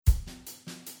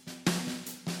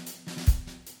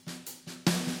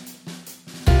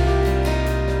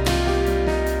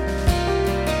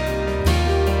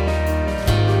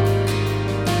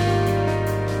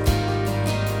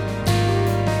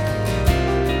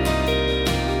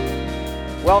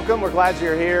Welcome. We're glad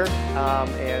you're here.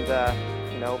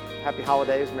 Happy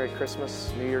holidays, Merry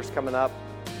Christmas, New Year's coming up.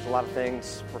 There's a lot of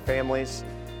things for families.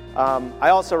 I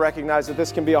also recognize that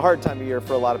this can be a hard time of year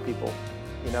for a lot of people.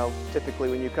 You know, typically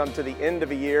when you come to the end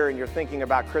of a year and you're thinking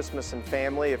about Christmas and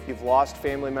family, if you've lost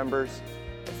family members,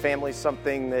 if family's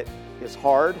something that is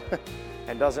hard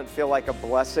and doesn't feel like a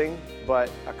blessing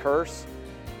but a curse,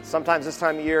 sometimes this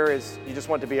time of year is you just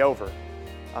want it to be over.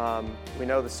 We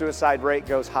know the suicide rate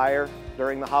goes higher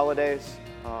during the holidays,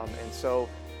 and so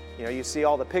you see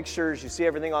all the pictures, you see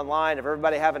everything online of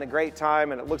everybody having a great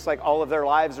time, and it looks like all of their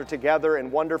lives are together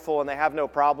and wonderful and they have no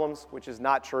problems, which is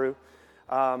not true.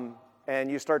 And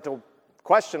you start to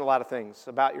question a lot of things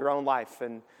about your own life.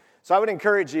 And so I would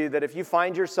encourage you that if you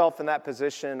find yourself in that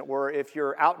position, or if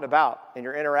you're out and about and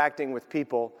you're interacting with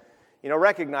people,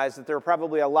 recognize that there are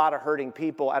probably a lot of hurting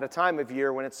people at a time of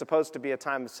year when it's supposed to be a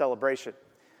time of celebration.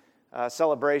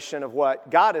 Celebration of what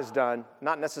God has done,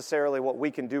 not necessarily what we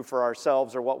can do for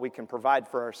ourselves or what we can provide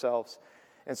for ourselves.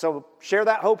 And so share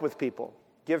that hope with people.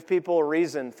 Give people a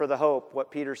reason for the hope,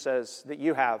 what Peter says that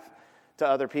you have to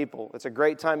other people. It's a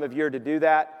great time of year to do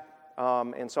that,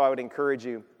 and so I would encourage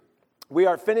you. We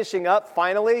are finishing up,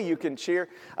 finally, you can cheer,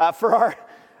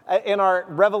 in our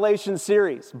Revelation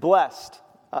series, Blessed.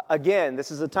 Again,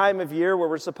 this is a time of year where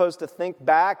we're supposed to think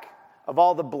back of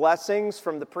all the blessings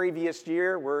from the previous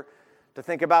year. We're to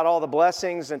think about all the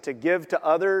blessings and to give to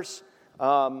others,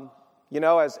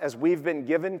 as we've been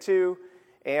given to.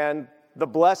 And the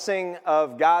blessing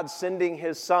of God sending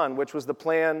His Son, which was the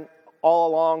plan all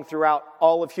along throughout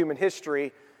all of human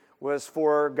history, was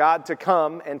for God to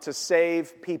come and to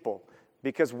save people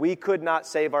because we could not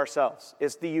save ourselves.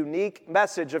 It's the unique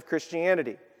message of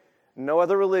Christianity. No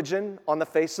other religion on the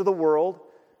face of the world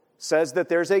says that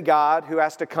there's a God who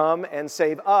has to come and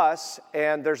save us,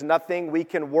 and there's nothing we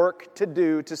can work to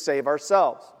do to save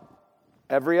ourselves.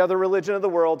 Every other religion of the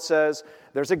world says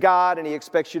there's a God and He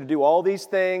expects you to do all these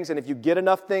things, and if you get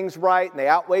enough things right and they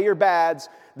outweigh your bads,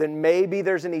 then maybe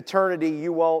there's an eternity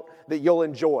that you'll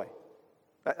enjoy.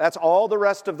 That's all the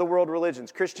rest of the world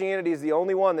religions. Christianity is the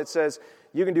only one that says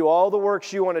you can do all the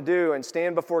works you want to do and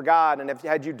stand before God, and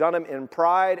had you done them in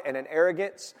pride and in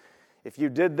arrogance, if you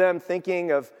did them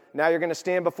thinking of now you're going to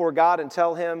stand before God and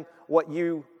tell Him what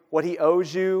He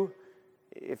owes you,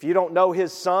 if you don't know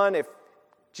His Son, if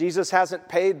Jesus hasn't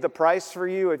paid the price for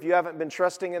you, if you haven't been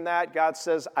trusting in that, God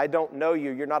says, I don't know you.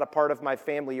 You're not a part of my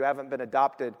family. You haven't been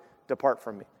adopted. Depart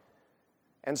from me.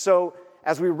 And so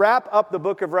as we wrap up the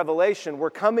book of Revelation,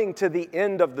 we're coming to the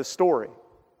end of the story.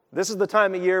 This is the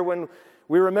time of year when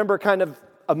we remember kind of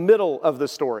a middle of the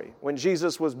story, when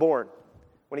Jesus was born,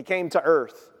 when He came to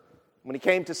earth, when He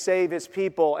came to save His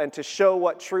people and to show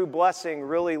what true blessing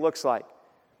really looks like.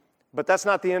 But that's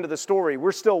not the end of the story.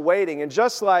 We're still waiting. And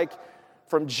just like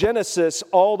from Genesis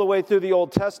all the way through the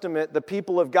Old Testament, the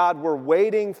people of God were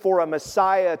waiting for a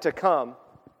Messiah to come.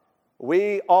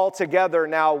 We all together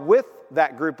now with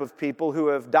that group of people who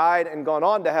have died and gone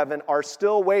on to heaven are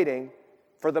still waiting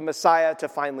for the Messiah to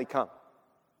finally come.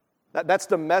 That's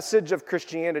the message of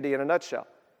Christianity in a nutshell.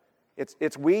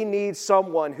 It's we need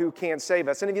someone who can save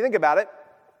us. And if you think about it,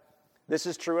 this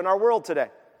is true in our world today.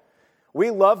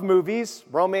 We love movies,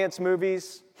 romance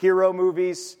movies, hero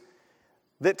movies,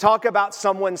 that talk about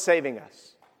someone saving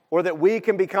us, or that we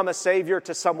can become a savior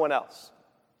to someone else.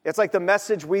 It's like the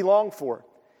message we long for.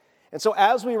 And so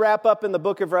as we wrap up in the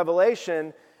book of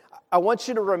Revelation, I want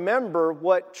you to remember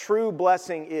what true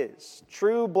blessing is.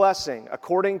 True blessing,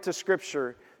 according to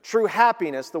Scripture, true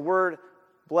happiness, the word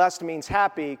blessed means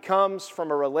happy, comes from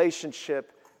a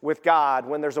relationship with God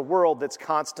when there's a world that's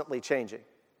constantly changing.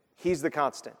 He's the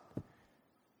constant.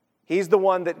 He's the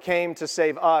one that came to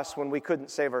save us when we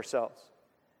couldn't save ourselves.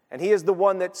 And He is the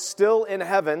one that's still in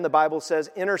heaven, the Bible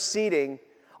says, interceding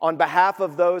on behalf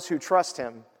of those who trust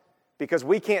Him, because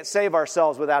we can't save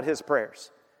ourselves without His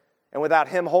prayers and without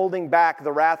Him holding back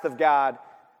the wrath of God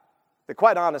that,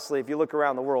 quite honestly, if you look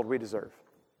around the world, we deserve.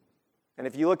 And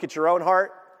if you look at your own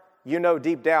heart, you know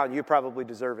deep down you probably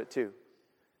deserve it too,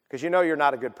 because you know you're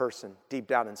not a good person deep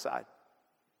down inside.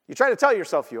 You try to tell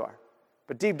yourself you are,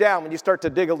 but deep down when you start to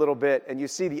dig a little bit and you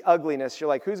see the ugliness, you're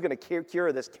like, who's going to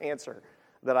cure this cancer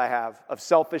that I have of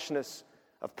selfishness,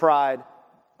 of pride,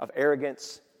 of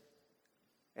arrogance?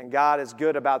 And God is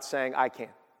good about saying, I can,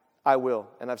 I will,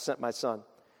 and I've sent my Son.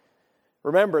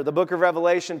 Remember, the book of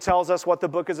Revelation tells us what the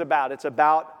book is about. It's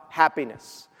about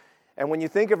happiness. And when you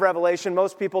think of Revelation,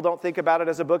 most people don't think about it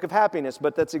as a book of happiness,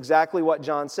 but that's exactly what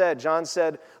John said. John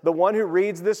said, the one who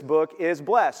reads this book is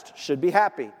blessed, should be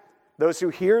happy. Those who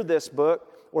hear this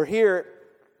book or hear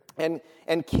and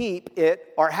keep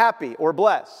it are happy or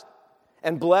blessed.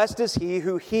 And blessed is he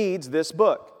who heeds this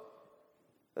book.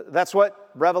 That's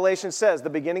what Revelation says. The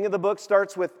beginning of the book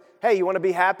starts with, hey, you want to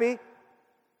be happy?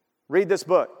 Read this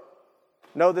book.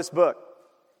 Know this book.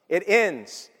 It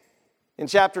ends in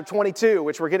chapter 22,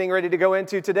 which we're getting ready to go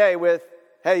into today with,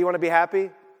 hey, you want to be happy?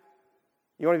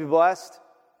 You want to be blessed?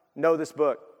 Know this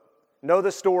book. Know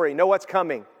the story. Know what's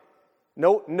coming.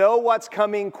 Know what's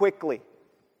coming quickly,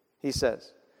 he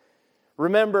says.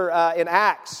 Remember, in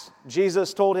Acts,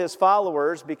 Jesus told his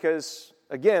followers, because,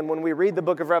 again, when we read the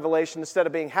book of Revelation, instead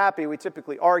of being happy, we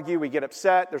typically argue, we get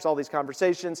upset, there's all these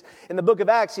conversations. In the book of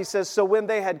Acts, he says, so when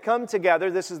they had come together,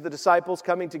 this is the disciples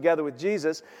coming together with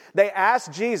Jesus, they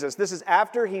asked Jesus, this is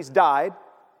after he's died,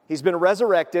 he's been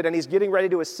resurrected, and he's getting ready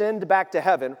to ascend back to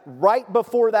heaven. Right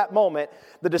before that moment,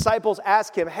 the disciples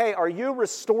ask him, hey, are you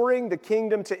restoring the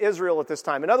kingdom to Israel at this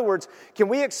time? In other words, can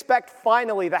we expect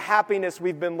finally the happiness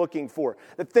we've been looking for?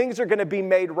 That things are going to be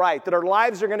made right, that our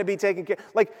lives are going to be taken care of.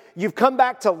 Like, you've come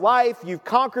back to life, you've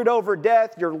conquered over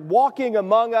death, you're walking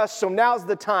among us, so now's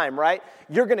the time, right?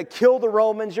 You're going to kill the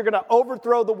Romans, you're going to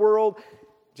overthrow the world.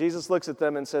 Jesus looks at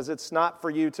them and says, it's not for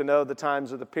you to know the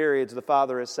times or the periods the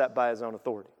Father has set by his own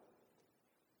authority.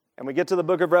 And we get to the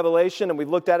book of Revelation, and we've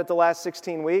looked at it the last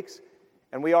 16 weeks,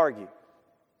 and we argue.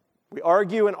 We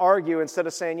argue and argue instead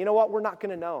of saying, you know what, we're not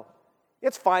going to know.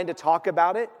 It's fine to talk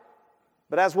about it,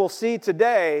 but as we'll see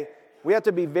today, we have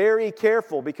to be very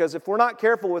careful, because if we're not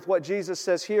careful with what Jesus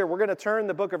says here, we're going to turn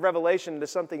the book of Revelation into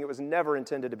something it was never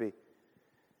intended to be.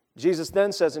 Jesus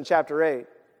then says in chapter 8,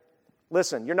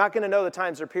 listen, you're not going to know the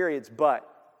times or periods, but.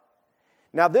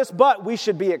 Now this but we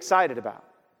should be excited about.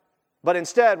 But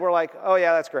instead, we're like, oh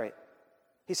yeah, that's great.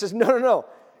 He says, no.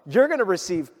 You're going to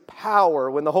receive power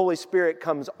when the Holy Spirit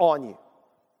comes on you.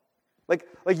 Like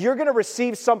you're going to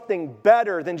receive something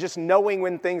better than just knowing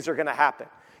when things are going to happen.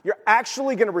 You're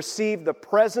actually going to receive the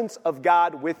presence of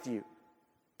God with you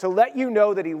to let you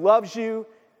know that he loves you,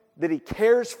 that he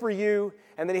cares for you,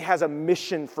 and that he has a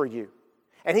mission for you.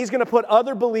 And he's going to put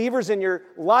other believers in your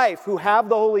life who have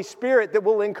the Holy Spirit that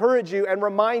will encourage you and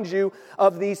remind you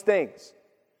of these things.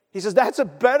 He says that's a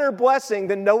better blessing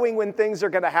than knowing when things are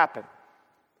going to happen.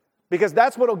 Because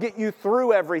that's what will get you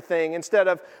through everything instead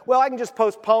of, well, I can just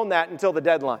postpone that until the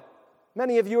deadline.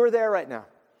 Many of you are there right now.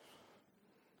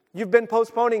 You've been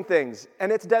postponing things,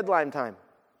 and it's deadline time.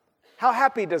 How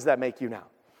happy does that make you now?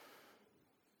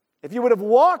 If you would have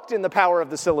walked in the power of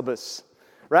the syllabus,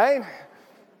 right?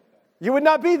 You would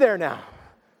not be there now.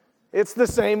 It's the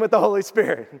same with the Holy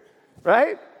Spirit,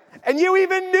 right? And you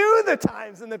even knew the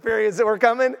times and the periods that were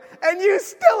coming, and you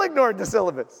still ignored the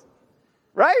syllabus,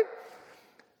 right?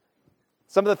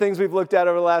 Some of the things we've looked at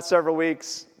over the last several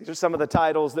weeks, these are some of the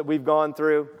titles that we've gone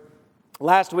through.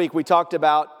 Last week, we talked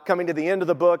about coming to the end of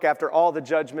the book after all the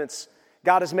judgments.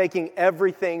 God is making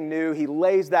everything new. He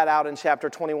lays that out in chapter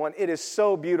 21. It is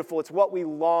so beautiful. It's what we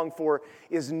long for,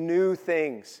 is new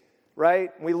things, right?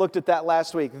 We looked at that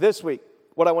last week. This week,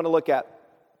 what I want to look at,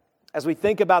 as we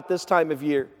think about this time of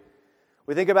year,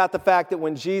 we think about the fact that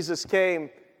when Jesus came,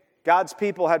 God's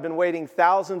people had been waiting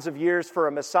thousands of years for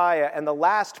a Messiah, and the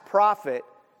last prophet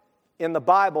in the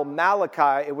Bible,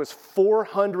 Malachi, it was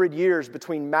 400 years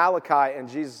between Malachi and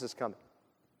Jesus' coming.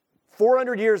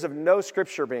 400 years of no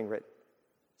scripture being written.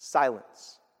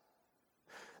 Silence.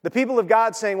 The people of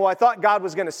God saying, well, I thought God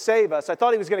was going to save us. I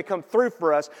thought he was going to come through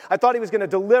for us. I thought he was going to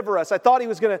deliver us. I thought he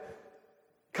was going to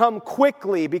come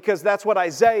quickly, because that's what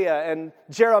Isaiah and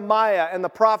Jeremiah and the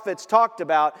prophets talked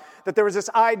about, that there was this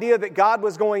idea that God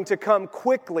was going to come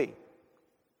quickly.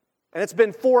 And it's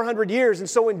been 400 years, and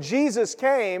so when Jesus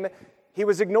came, he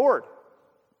was ignored.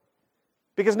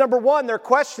 Because number one, they're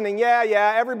questioning,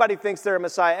 yeah, everybody thinks they're a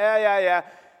Messiah, yeah,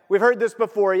 we've heard this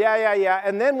before, yeah.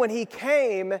 And then when he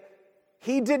came,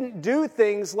 he didn't do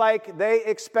things like they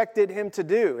expected him to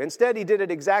do. Instead, he did it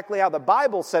exactly how the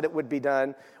Bible said it would be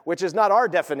done, which is not our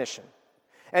definition.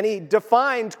 And he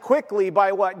defined quickly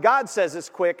by what God says is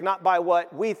quick, not by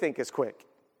what we think is quick.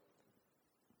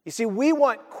 You see, we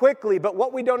want quickly, but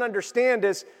what we don't understand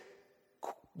is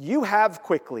you have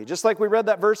quickly. Just like we read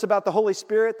that verse about the Holy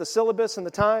Spirit, the syllabus, and the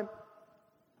time.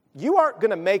 You aren't going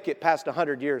to make it past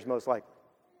 100 years, most likely.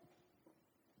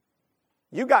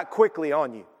 You got quickly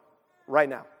on you. Right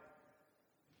now.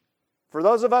 For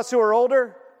those of us who are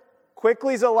older,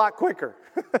 quickly's a lot quicker.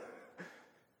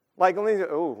 Like,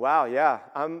 oh, wow, yeah,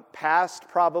 I'm past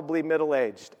probably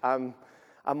middle-aged. I'm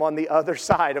on the other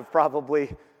side of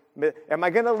probably, am I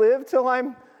going to live till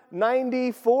I'm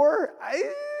 94?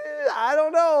 I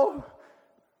don't know,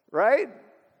 right?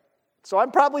 So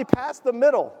I'm probably past the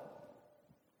middle.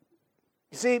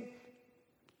 You see,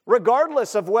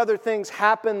 regardless of whether things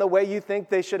happen the way you think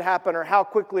they should happen or how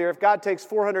quickly, or if God takes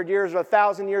 400 years or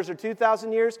 1,000 years or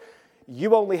 2,000 years,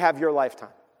 you only have your lifetime.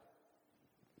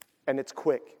 And it's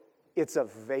quick. It's a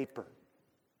vapor.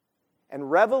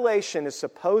 And Revelation is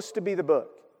supposed to be the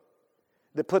book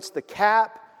that puts the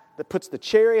cap, that puts the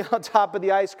cherry on top of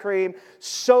the ice cream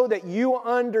so that you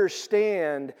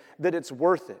understand that it's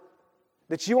worth it.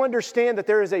 That you understand that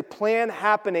there is a plan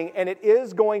happening and it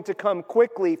is going to come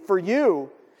quickly for you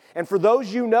and for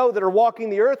those you know that are walking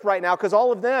the earth right now, because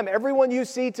all of them, everyone you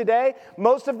see today,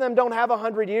 most of them don't have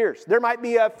 100 years. There might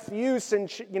be a few,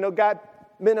 God,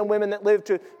 men and women that live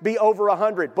to be over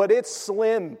 100, but it's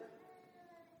slim.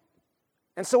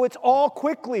 And so it's all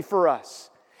quickly for us.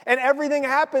 And everything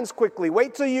happens quickly.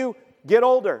 Wait till you get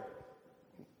older.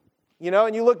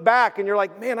 And you look back and you're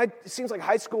like, man, it seems like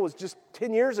high school was just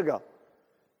 10 years ago.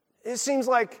 It seems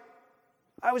like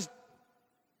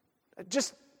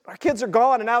our kids are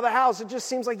gone and out of the house. It just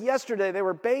seems like yesterday they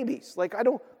were babies.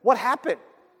 What happened?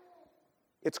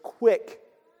 It's quick.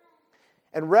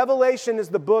 And Revelation is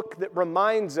the book that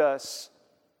reminds us,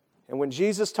 and when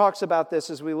Jesus talks about this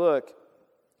as we look,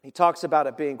 he talks about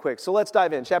it being quick. So let's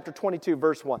dive in. Chapter 22,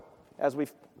 verse 1, as we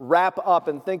wrap up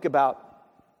and think about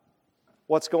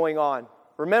what's going on.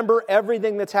 Remember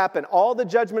everything that's happened. All the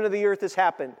judgment of the earth has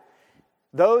happened.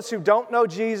 Those who don't know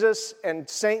Jesus and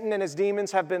Satan and his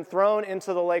demons have been thrown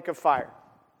into the lake of fire.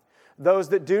 Those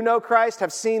that do know Christ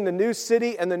have seen the new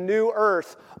city and the new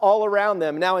earth all around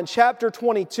them. Now in chapter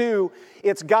 22,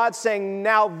 it's God saying,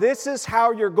 now this is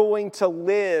how you're going to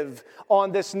live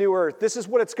on this new earth. This is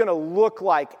what it's going to look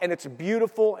like, and it's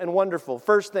beautiful and wonderful.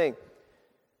 First thing,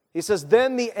 he says,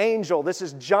 then the angel, this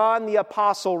is John the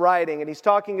apostle writing, and he's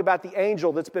talking about the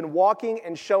angel that's been walking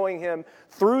and showing him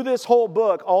through this whole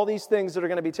book all these things that are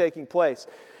going to be taking place.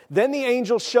 Then the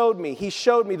angel showed me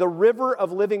the river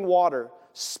of living water,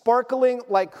 sparkling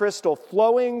like crystal,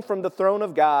 flowing from the throne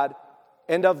of God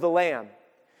and of the Lamb.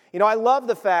 I love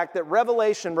the fact that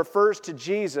Revelation refers to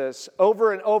Jesus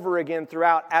over and over again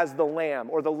throughout as the Lamb,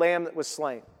 or the Lamb that was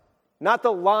slain. Not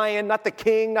the lion, not the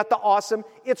king, not the awesome.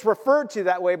 It's referred to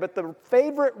that way, but the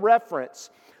favorite reference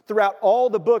throughout all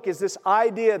the book is this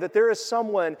idea that there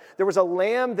was a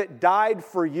lamb that died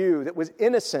for you, that was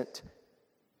innocent,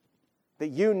 that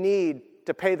you need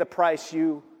to pay the price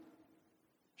you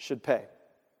should pay.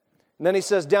 And then he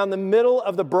says, down the middle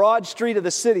of the broad street of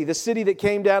the city that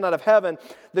came down out of heaven,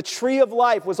 the tree of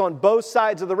life was on both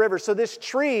sides of the river. So this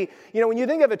tree, when you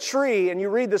think of a tree and you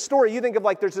read the story, you think of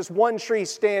there's this one tree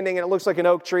standing and it looks like an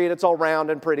oak tree and it's all round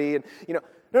and pretty. And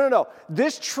No.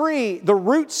 This tree, the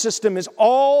root system is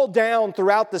all down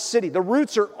throughout the city. The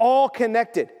roots are all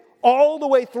connected all the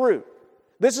way through.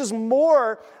 This is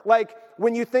more like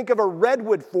when you think of a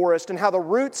redwood forest and how the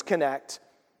roots connect,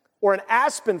 or an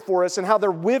aspen forest and how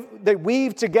they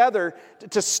weave together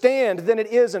to stand, than it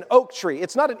is an oak tree.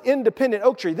 It's not an independent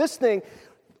oak tree. This thing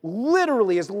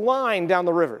literally is lined down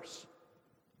the rivers.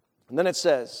 And then it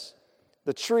says,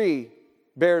 the tree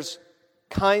bears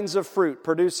kinds of fruit,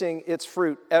 producing its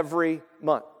fruit every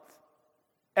month.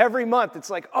 Every month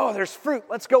it's like, oh, there's fruit,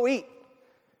 let's go eat.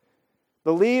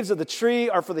 The leaves of the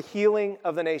tree are for the healing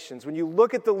of the nations. When you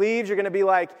look at the leaves, you're going to be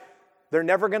like, they're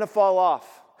never going to fall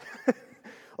off.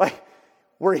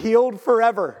 We're healed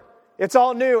forever. It's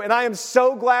all new. And I am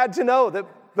so glad to know that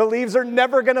the leaves are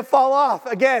never going to fall off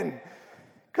again.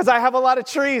 Because I have a lot of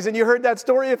trees, and you heard that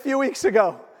story a few weeks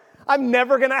ago. I'm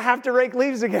never going to have to rake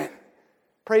leaves again.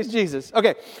 Praise Jesus.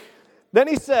 Okay. Then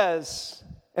he says,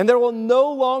 and there will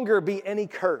no longer be any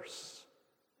curse.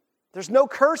 There's no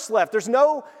curse left.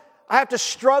 I have to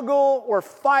struggle or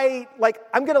fight.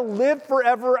 I'm going to live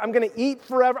forever. I'm going to eat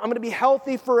forever. I'm going to be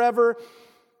healthy forever.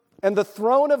 And the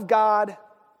throne of God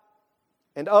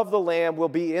and of the Lamb will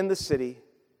be in the city,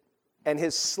 and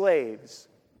his slaves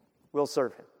will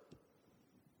serve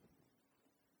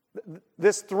him.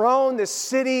 This throne, this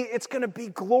city, it's going to be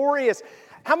glorious.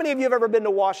 How many of you have ever been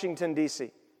to Washington,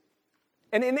 D.C.?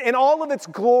 And in all of its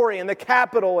glory, and the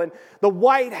Capitol, and the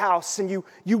White House, and you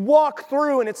walk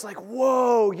through, and it's like,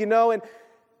 whoa, and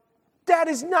that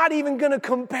is not even going to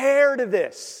compare to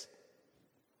this.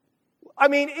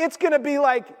 It's going to be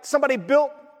like somebody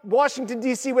built Washington,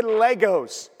 D.C. with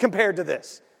Legos compared to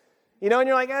this. And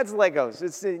you're like, it's Legos.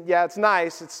 It's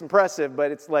nice, it's impressive,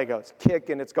 but it's Legos. Kick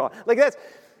and it's gone.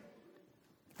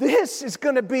 This is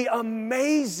going to be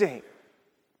amazing.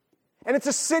 And it's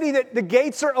a city that the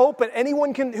gates are open.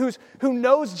 Anyone who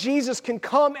knows Jesus can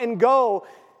come and go.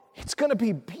 It's going to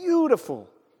be beautiful.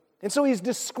 And so he's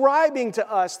describing to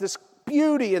us this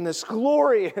beauty and this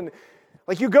glory, and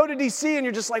you go to D.C. and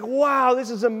you're just like, wow, this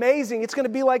is amazing. It's going to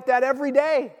be like that every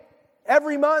day,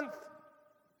 every month.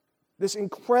 This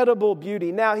incredible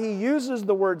beauty. Now, he uses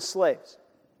the word slaves.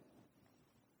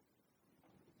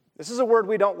 This is a word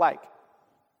we don't like.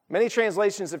 Many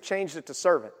translations have changed it to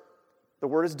servant. The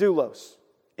word is doulos.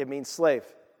 It means slave.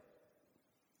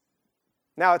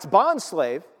 Now, it's bond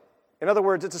slave. In other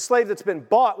words, it's a slave that's been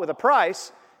bought with a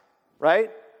price, right?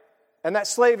 And that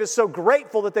slave is so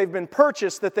grateful that they've been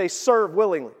purchased that they serve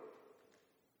willingly.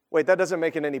 Wait, that doesn't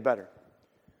make it any better.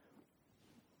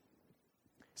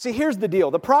 See, here's the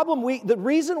deal. The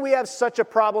reason we have such a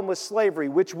problem with slavery,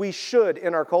 which we should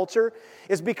in our culture,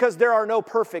 is because there are no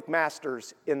perfect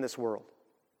masters in this world.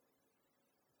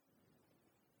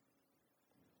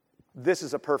 This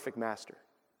is a perfect master.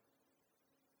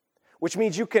 Which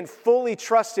means you can fully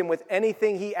trust him with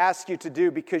anything he asks you to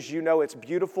do because you know it's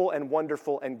beautiful and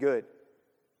wonderful and good.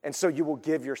 And so you will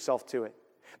give yourself to it.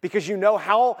 Because you know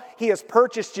how he has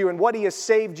purchased you and what he has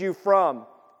saved you from.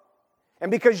 And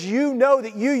because you know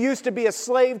that you used to be a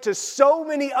slave to so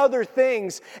many other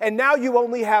things, and now you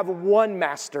only have one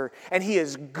master, and he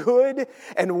is good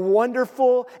and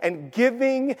wonderful and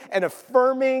giving and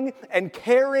affirming and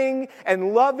caring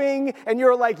and loving, and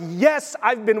you're like, yes,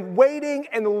 I've been waiting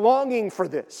and longing for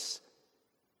this.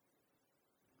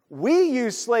 We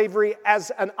use slavery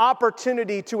as an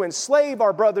opportunity to enslave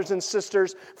our brothers and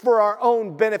sisters for our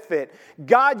own benefit.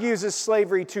 God uses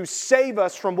slavery to save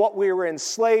us from what we were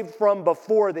enslaved from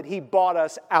before that he bought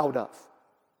us out of.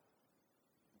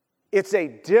 It's a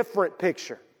different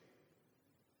picture.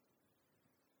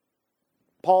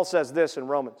 Paul says this in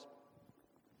Romans.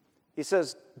 He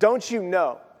says, don't you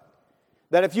know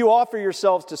that if you offer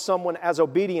yourselves to someone as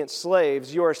obedient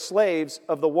slaves, you are slaves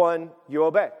of the one you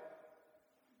obey?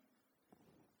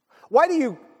 Why do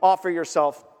you offer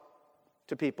yourself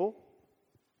to people?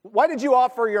 Why did you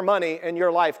offer your money and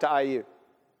your life to IU?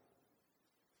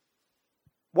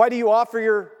 Why do you offer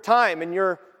your time and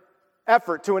your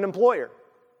effort to an employer?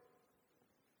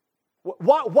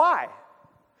 Why?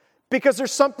 Because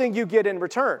there's something you get in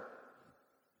return.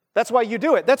 That's why you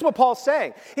do it. That's what Paul's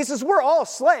saying. He says, we're all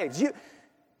slaves.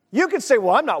 You could say,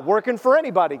 well, I'm not working for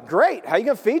anybody. Great. How are you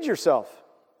going to feed yourself?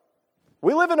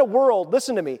 We live in a world,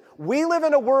 listen to me, we live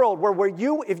in a world where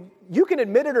if you can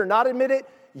admit it or not admit it,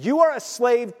 you are a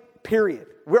slave, period.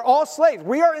 We're all slaves.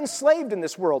 We are enslaved in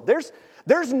this world.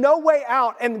 There's no way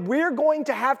out, and we're going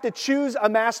to have to choose a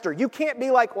master. You can't be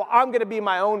like, well, I'm going to be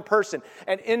my own person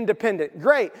and independent.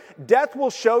 Great. Death will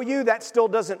show you that still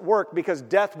doesn't work because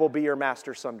death will be your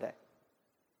master someday,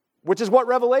 which is what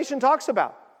Revelation talks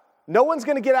about. No one's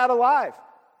going to get out alive.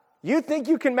 You think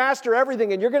you can master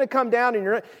everything, and you're going to come down,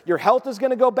 and your health is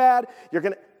going to go bad.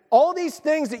 All these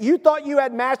things that you thought you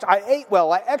had mastered. I ate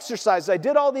well, I exercised, I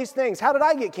did all these things. How did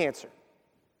I get cancer?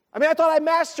 I thought I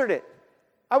mastered it.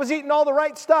 I was eating all the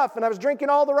right stuff, and I was drinking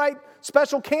all the right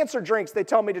special cancer drinks they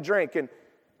tell me to drink, and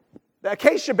the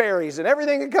acacia berries, and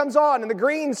everything that comes on, and the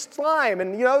green slime,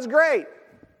 and it's great.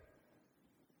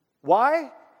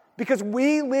 Why? Because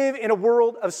we live in a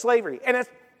world of slavery, and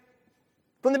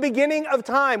from the beginning of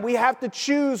time, we have to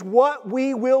choose what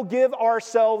we will give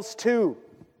ourselves to.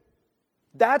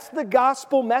 That's the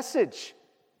gospel message.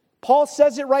 Paul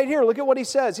says it right here. Look at what he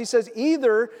says. He says,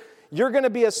 either you're going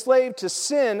to be a slave to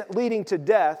sin leading to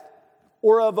death,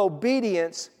 or of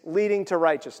obedience leading to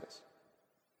righteousness.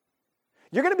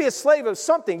 You're going to be a slave of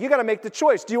something. You got to make the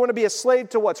choice. Do you want to be a slave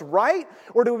to what's right,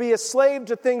 or do you be a slave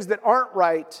to things that aren't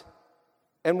right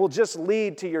and will just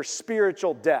lead to your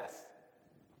spiritual death?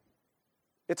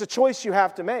 It's a choice you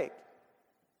have to make.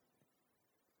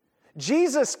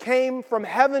 Jesus came from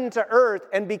heaven to earth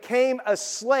and became a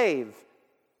slave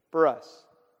for us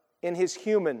in his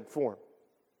human form.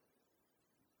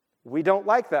 We don't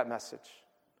like that message.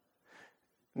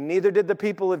 Neither did the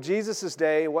people of Jesus'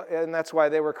 day, and that's why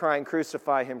they were crying,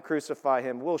 crucify him,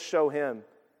 we'll show him.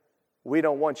 We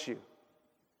don't want you,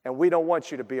 and we don't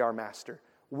want you to be our master.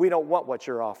 We don't want what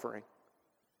you're offering.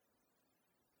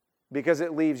 Because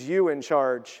it leaves you in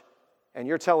charge, and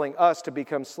you're telling us to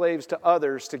become slaves to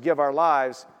others, to give our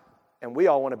lives, and we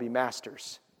all want to be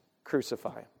masters.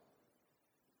 Crucify him.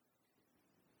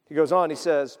 He goes on, he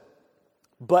says,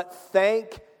 but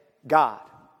thank God.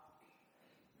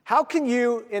 How can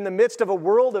you, in the midst of a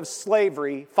world of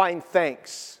slavery, find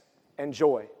thanks and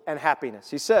joy and happiness?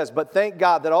 He says, but thank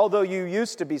God that although you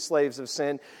used to be slaves of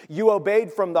sin, you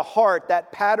obeyed from the heart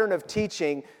that pattern of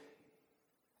teaching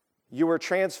you were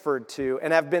transferred to,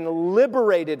 and have been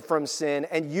liberated from sin,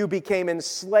 and you became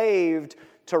enslaved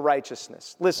to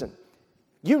righteousness. Listen,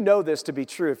 you know this to be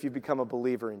true if you become a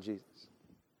believer in Jesus.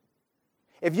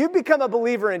 If you become a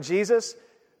believer in Jesus,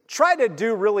 try to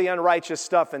do really unrighteous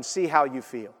stuff and see how you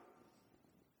feel.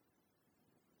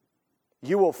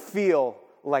 You will feel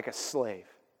like a slave.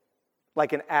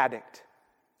 like an addict.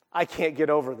 I can't get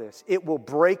over this. It will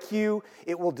break you.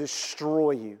 It will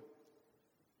destroy you.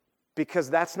 Because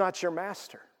that's not your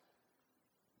master.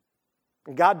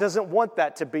 God doesn't want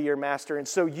that to be your master. And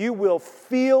so you will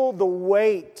feel the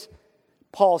weight,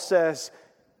 Paul says,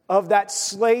 of that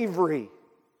slavery.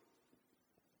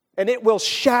 And it will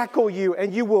shackle you,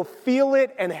 and you will feel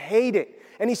it and hate it.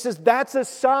 And he says that's a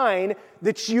sign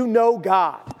that you know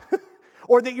God.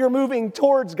 Or that you're moving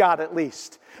towards God at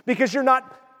least. Because you're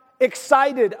not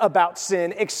excited about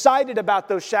sin, excited about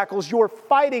those shackles. You're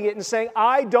fighting it and saying,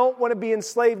 I don't want to be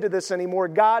enslaved to this anymore.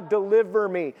 God, deliver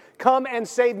me. Come and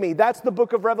save me. That's the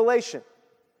book of Revelation.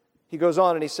 He goes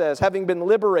on and he says, having been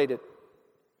liberated.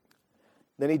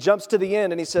 Then he jumps to the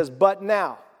end and he says, but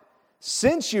now,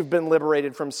 since you've been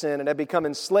liberated from sin and have become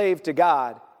enslaved to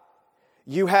God,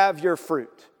 you have your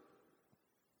fruit.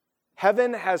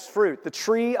 Heaven has fruit, the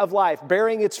tree of life,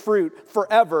 bearing its fruit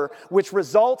forever, which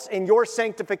results in your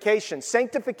sanctification.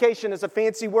 Sanctification is a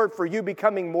fancy word for you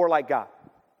becoming more like God.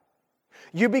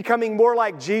 You becoming more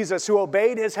like Jesus, who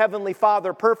obeyed his heavenly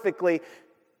Father perfectly,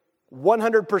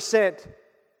 100%.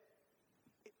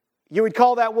 You would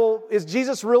call that, well, is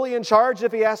Jesus really in charge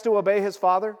if he has to obey his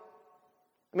Father?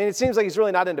 I mean, it seems like he's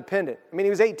really not independent. I mean,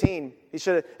 he was 18. He's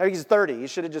 30. He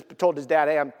should have just told his dad,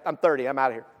 hey, I'm 30. I'm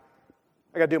out of here.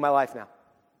 I got to do my life now.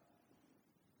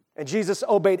 And Jesus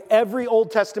obeyed every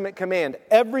Old Testament command,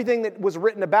 everything that was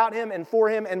written about him and for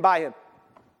him and by him.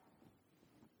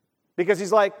 Because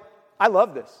he's like, I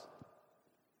love this.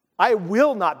 I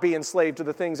will not be enslaved to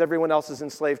the things everyone else is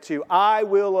enslaved to. I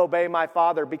will obey my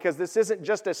Father, because this isn't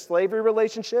just a slavery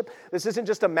relationship. This isn't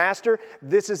just a master.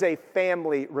 This is a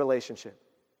family relationship.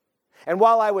 And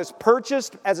while I was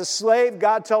purchased as a slave,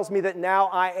 God tells me that now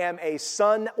I am a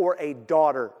son or a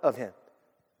daughter of him.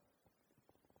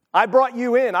 I brought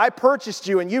you in, I purchased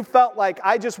you, and you felt like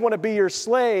I just want to be your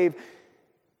slave.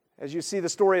 As you see the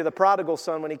story of the prodigal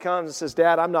son when he comes and says,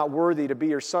 Dad, I'm not worthy to be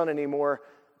your son anymore.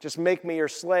 Just make me your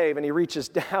slave. And he reaches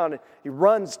down, and he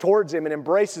runs towards him and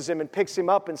embraces him and picks him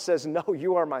up and says, no,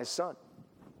 you are my son.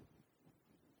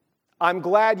 I'm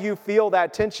glad you feel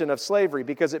that tension of slavery,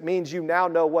 because it means you now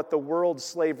know what the world's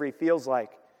slavery feels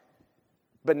like.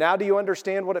 But now do you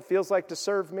understand what it feels like to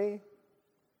serve me?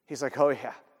 He's like, oh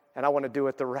yeah. And I want to do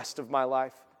it the rest of my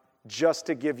life just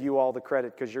to give you all the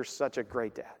credit because you're such a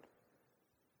great dad.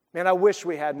 Man, I wish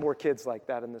we had more kids like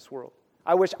that in this world.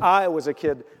 I wish I was a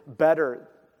kid better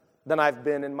than I've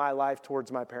been in my life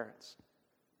towards my parents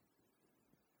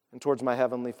and towards my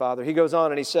heavenly Father. He goes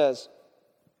on and he says,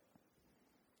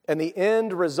 and the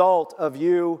end result of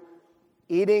you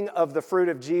eating of the fruit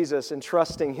of Jesus and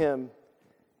trusting him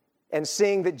and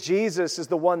seeing that Jesus is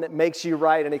the one that makes you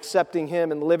right and accepting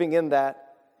him and living in that,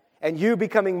 and you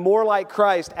becoming more like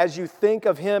Christ as you think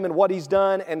of him and what he's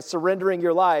done and surrendering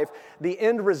your life, the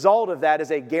end result of that is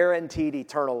a guaranteed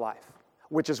eternal life,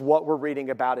 which is what we're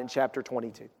reading about in chapter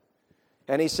 22.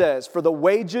 And he says, for the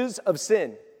wages of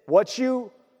sin, what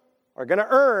you are going to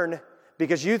earn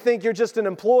because you think you're just an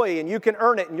employee and you can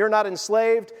earn it and you're not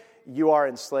enslaved, you are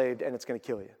enslaved and it's going to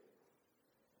kill you.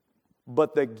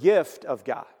 But the gift of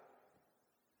God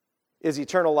is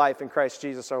eternal life in Christ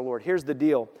Jesus our Lord. Here's the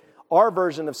deal. Our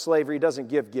version of slavery doesn't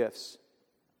give gifts.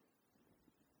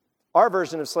 Our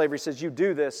version of slavery says, you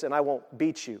do this and I won't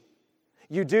beat you.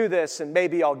 You do this and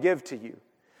maybe I'll give to you.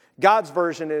 God's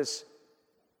version is,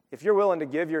 if you're willing to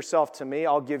give yourself to me,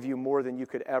 I'll give you more than you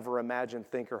could ever imagine,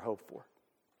 think, or hope for.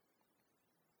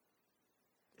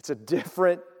 It's a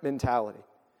different mentality.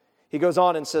 He goes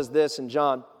on and says this in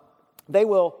John, they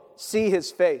will see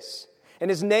his face,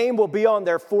 and his name will be on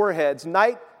their foreheads.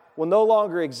 Night will no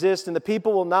longer exist, and the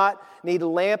people will not need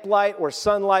lamplight or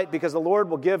sunlight, because the Lord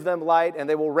will give them light, and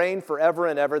they will reign forever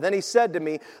and ever. Then he said to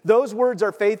me, those words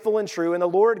are faithful and true, and the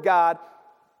Lord,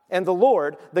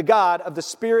 the God of the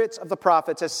spirits of the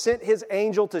prophets, has sent his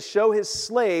angel to show his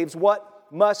slaves what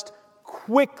must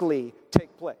quickly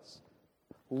take place.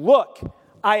 Look,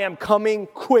 I am coming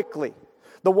quickly.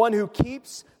 The one who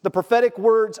keeps the prophetic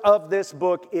words of this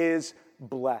book is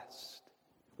blessed.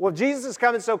 Well, if Jesus is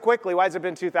coming so quickly, why has it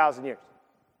been 2,000 years?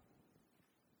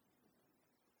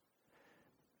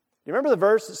 You remember the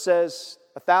verse that says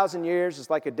 1,000 years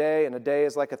is like a day and a day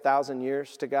is like 1,000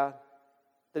 years to God?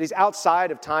 That he's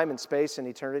outside of time and space and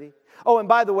eternity? Oh, and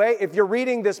by the way, if you're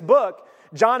reading this book,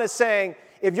 John is saying,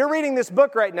 if you're reading this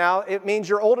book right now, it means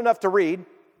you're old enough to read.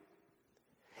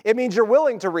 It means you're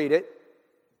willing to read it,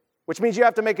 which means you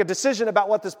have to make a decision about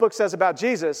what this book says about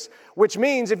Jesus, which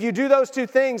means if you do those two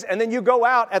things and then you go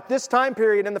out at this time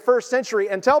period in the first century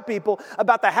and tell people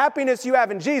about the happiness you have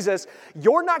in Jesus,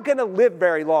 you're not going to live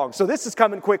very long. So this is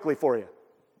coming quickly for you.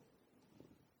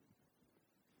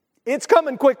 It's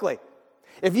coming quickly.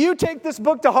 If you take this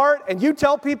book to heart and you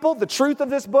tell people the truth of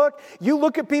this book, you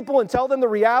look at people and tell them the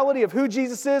reality of who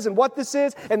Jesus is and what this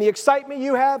is and the excitement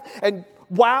you have, and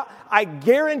wow, I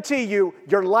guarantee you,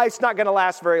 your life's not going to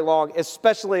last very long,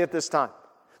 especially at this time.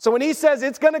 So when he says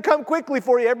it's going to come quickly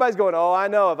for you, everybody's going, oh, I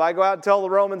know, if I go out and tell the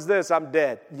Romans this, I'm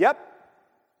dead. Yep.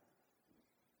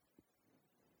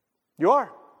 You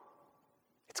are.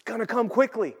 It's going to come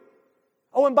quickly.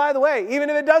 Oh, and by the way, even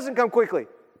if it doesn't come quickly,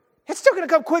 it's still going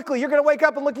to come quickly. You're going to wake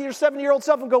up and look at your 70-year-old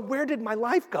self and go, where did my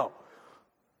life go?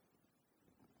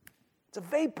 It's a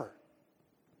vapor.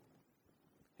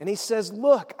 And he says,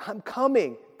 look, I'm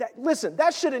coming. Listen,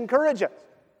 that should encourage us.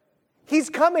 He's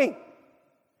coming.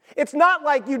 It's not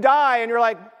like you die and you're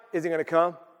like, is he going to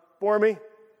come for me?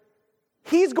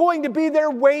 He's going to be there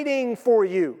waiting for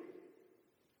you.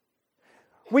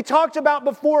 We talked about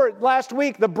before last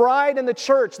week, the bride and the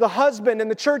church, the husband and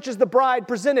the church is the bride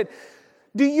presented.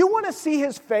 Do you want to see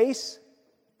his face?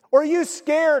 Or are you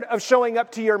scared of showing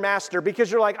up to your master because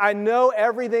you're like, I know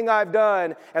everything I've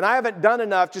done and I haven't done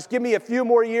enough. Just give me a few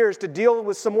more years to deal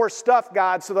with some more stuff,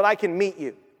 God, so that I can meet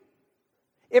you.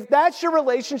 If that's your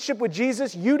relationship with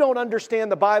Jesus, you don't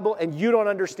understand the Bible and you don't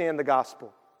understand the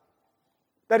gospel.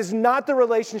 That is not the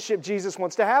relationship Jesus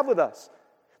wants to have with us.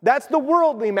 That's the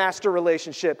worldly master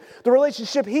relationship. The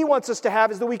relationship he wants us to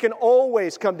have is that we can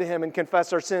always come to him and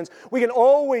confess our sins. We can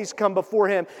always come before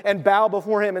him and bow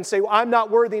before him and say, well, I'm not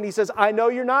worthy. And he says, I know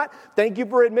you're not. Thank you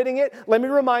for admitting it. Let me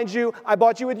remind you, I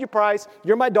bought you with your price.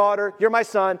 You're my daughter. You're my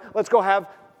son. Let's go have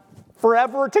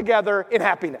forever together in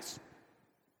happiness.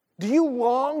 Do you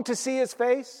long to see his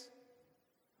face?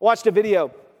 I watched a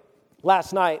video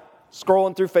last night,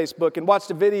 scrolling through Facebook, and watched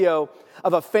a video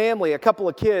of a family, a couple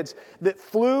of kids, that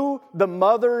flew the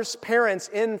mother's parents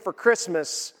in for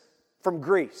Christmas from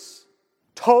Greece.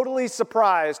 Totally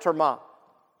surprised her mom.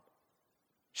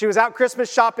 She was out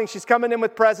Christmas shopping. She's coming in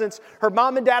with presents. Her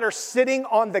mom and dad are sitting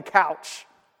on the couch.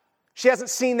 She hasn't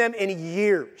seen them in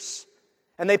years.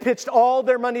 And they pitched all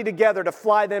their money together to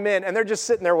fly them in, and they're just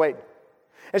sitting there waiting.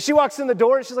 And she walks in the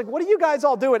door, and she's like, what are you guys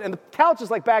all doing? And the couch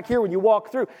is like back here when you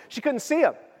walk through. She couldn't see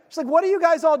them. She's like, what are you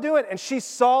guys all doing? And she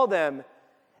saw them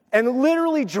and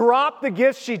literally dropped the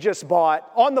gifts she just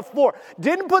bought on the floor.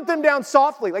 Didn't put them down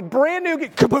softly, like brand new,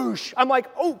 kaboosh. I'm like,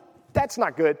 oh, that's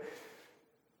not good.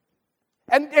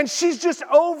 And she's just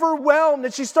overwhelmed,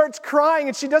 and she starts crying,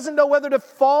 and she doesn't know whether to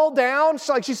fall down.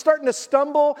 She's starting to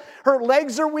stumble. Her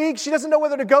legs are weak. She doesn't know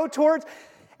whether to go towards.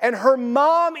 And her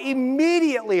mom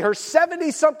immediately, her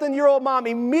 70-something-year-old mom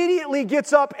immediately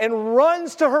gets up and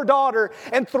runs to her daughter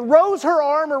and throws her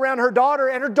arm around her daughter,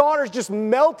 and her daughter's just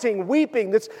melting,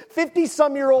 weeping. This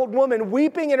 50-some-year-old woman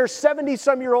weeping in her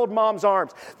 70-some-year-old mom's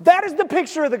arms. That is the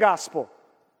picture of the gospel.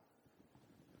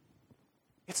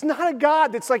 It's not a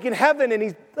God that's like in heaven and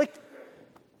he's like,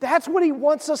 that's what he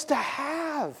wants us to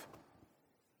have.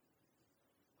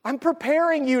 I'm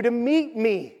preparing you to meet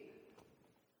me.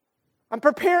 I'm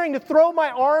preparing to throw my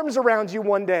arms around you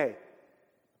one day.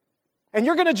 And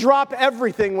you're going to drop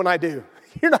everything when I do.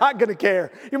 You're not going to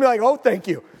care. You're going to be like, oh, thank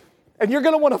you. And you're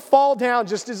going to want to fall down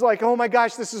just as like, oh my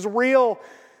gosh, this is real.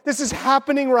 This is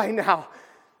happening right now.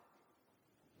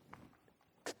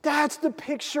 That's the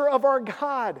picture of our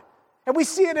God. And we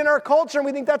see it in our culture and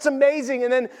we think that's amazing.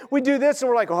 And then we do this and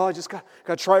we're like, oh, I just got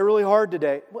to try really hard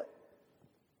today.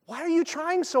 Why are you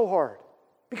trying so hard?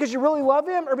 Because you really love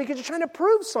him or because you're trying to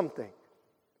prove something?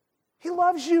 He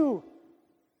loves you.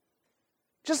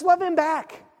 Just love him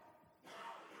back.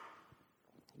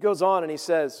 He goes on and he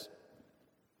says,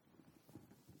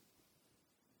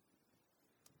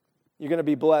 you're going to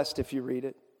be blessed if you read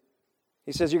it.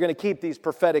 He says you're going to keep these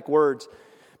prophetic words.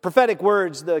 Prophetic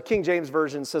words, the King James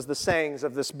Version says the sayings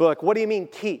of this book. What do you mean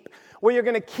keep? Well, you're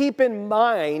going to keep in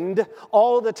mind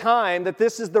all the time that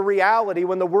this is the reality.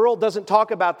 When the world doesn't talk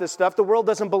about this stuff, the world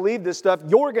doesn't believe this stuff,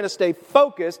 you're going to stay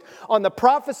focused on the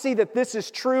prophecy that this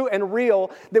is true and real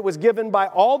that was given by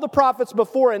all the prophets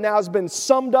before and now has been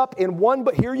summed up in one.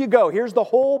 But here you go. Here's the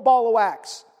whole ball of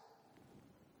wax.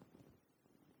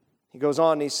 He goes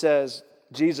on and he says,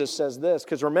 Jesus says this,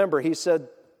 because remember, he said,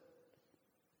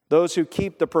 those who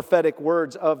keep the prophetic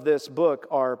words of this book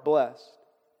are blessed.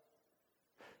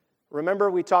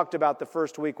 Remember, we talked about the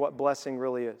first week what blessing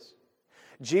really is.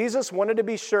 Jesus wanted to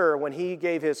be sure when he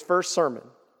gave his first sermon,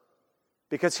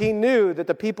 because he knew that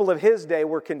the people of his day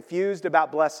were confused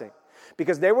about blessing,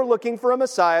 because they were looking for a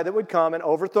Messiah that would come and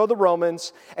overthrow the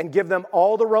Romans and give them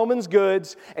all the Romans'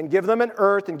 goods and give them an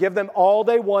earth and give them all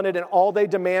they wanted and all they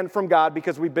demand from God,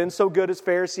 because we've been so good as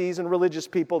Pharisees and religious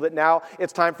people that now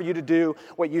it's time for you to do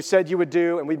what you said you would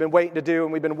do and we've been waiting to do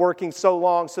and we've been working so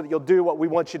long so that you'll do what we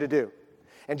want you to do.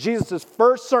 And Jesus'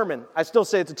 first sermon, I still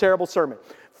say it's a terrible sermon.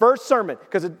 First sermon,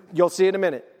 because you'll see in a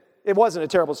minute, it wasn't a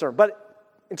terrible sermon. But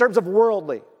in terms of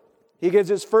worldly, he gives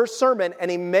his first sermon and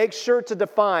he makes sure to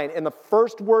define in the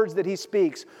first words that he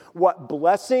speaks what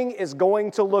blessing is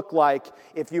going to look like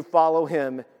if you follow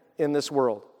him in this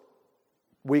world.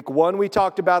 Week 1, we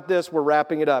talked about this. We're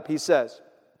wrapping it up. He says,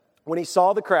 when he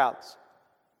saw the crowds,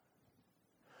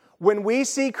 when we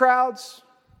see crowds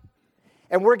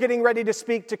and we're getting ready to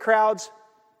speak to crowds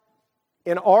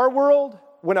in our world,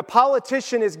 when a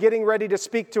politician is getting ready to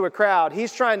speak to a crowd,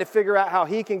 he's trying to figure out how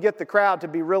he can get the crowd to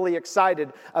be really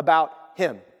excited about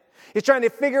him. He's trying to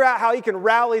figure out how he can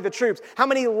rally the troops. How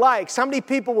many likes, how many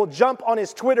people will jump on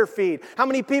his Twitter feed? How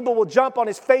many people will jump on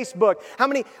his Facebook?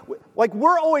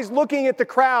 We're always looking at the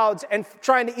crowds and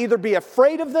trying to either be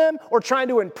afraid of them or trying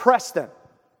to impress them.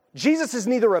 Jesus is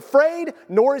neither afraid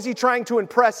nor is he trying to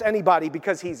impress anybody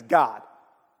because he's God.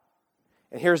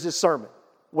 And here's his sermon.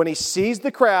 When he sees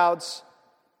the crowds,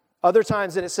 other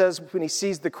times it says when he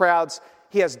sees the crowds,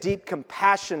 he has deep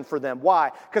compassion for them.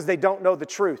 Why? Because they don't know the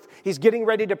truth. He's getting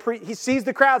ready to preach. He sees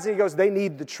the crowds and he goes, they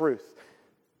need the truth.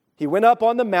 He went up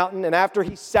on the mountain and after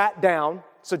he sat down,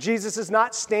 so Jesus is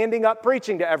not standing up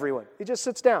preaching to everyone. He just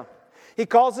sits down. He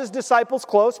calls his disciples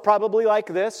close, probably like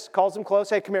this, calls them close.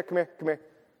 Hey, come here.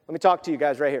 Let me talk to you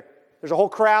guys right here. There's a whole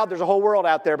crowd, there's a whole world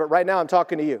out there, but right now I'm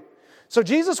talking to you. So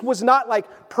Jesus was not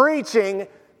like preaching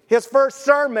his first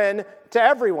sermon to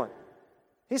everyone.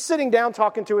 He's sitting down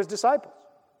talking to his disciples.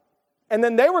 And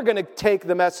then they were going to take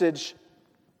the message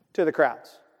to the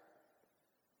crowds.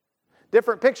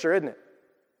 Different picture, isn't it?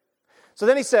 So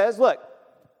then he says, look,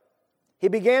 he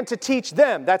began to teach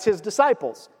them, that's his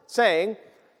disciples, saying,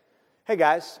 hey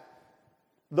guys,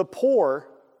 the poor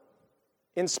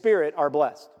in spirit are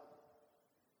blessed.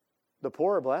 The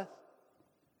poor are blessed?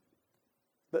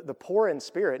 The poor in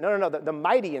spirit. No, the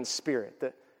mighty in spirit.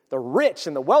 The rich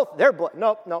and the wealthy, they're blessed.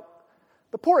 No.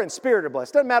 The poor in spirit are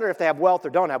blessed. It doesn't matter if they have wealth or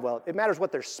don't have wealth. It matters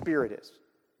what their spirit is.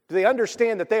 Do they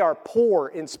understand that they are poor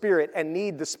in spirit and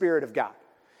need the Spirit of God?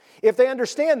 If they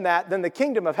understand that, then the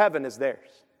kingdom of heaven is theirs.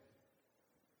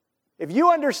 If you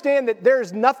understand that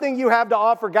there's nothing you have to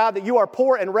offer God, that you are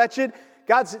poor and wretched,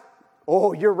 God's,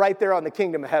 you're right there on the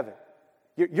kingdom of heaven.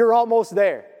 You're almost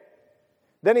there.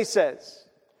 Then he says,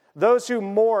 those who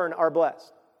mourn are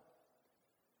blessed.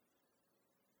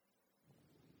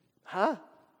 Huh?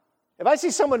 If I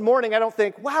see someone mourning, I don't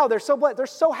think, wow, they're so blessed. They're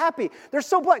so happy. They're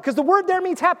so blessed. Because the word there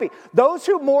means happy. Those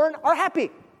who mourn are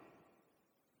happy.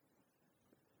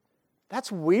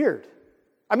 That's weird.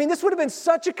 I mean, this would have been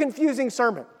such a confusing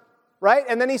sermon, right?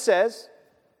 And then he says,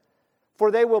 for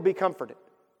they will be comforted.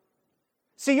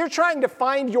 See, you're trying to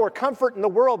find your comfort in the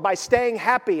world by staying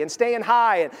happy and staying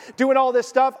high and doing all this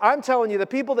stuff. I'm telling you, the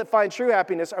people that find true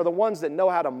happiness are the ones that know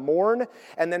how to mourn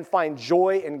and then find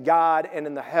joy in God and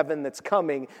in the heaven that's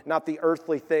coming, not the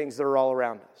earthly things that are all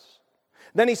around us.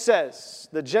 Then he says,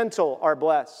 the gentle are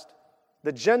blessed.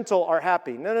 The gentle are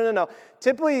happy. No.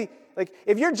 Typically,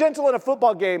 if you're gentle in a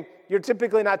football game, you're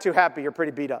typically not too happy. You're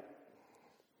pretty beat up.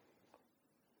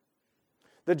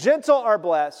 The gentle are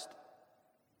blessed,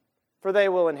 for they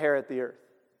will inherit the earth.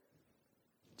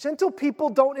 Gentle people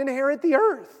don't inherit the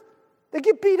earth. They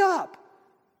get beat up.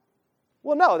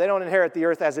 Well, no, they don't inherit the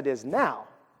earth as it is now.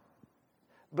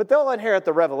 But they'll inherit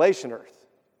the revelation earth.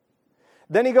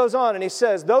 Then he goes on and he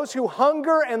says, those who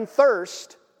hunger and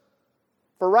thirst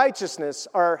for righteousness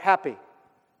are happy.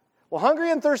 Well,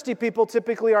 hungry and thirsty people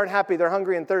typically aren't happy. They're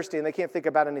hungry and thirsty and they can't think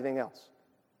about anything else.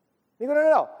 You go,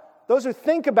 no. Those who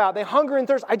think about, they hunger and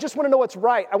thirst. I just want to know what's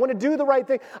right. I want to do the right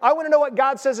thing. I want to know what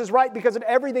God says is right because of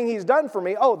everything he's done for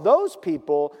me. Those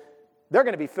people, they're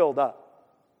going to be filled up.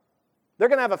 They're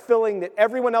going to have a filling that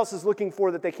everyone else is looking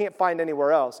for that they can't find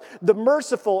anywhere else. The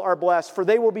merciful are blessed, for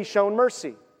they will be shown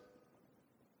mercy.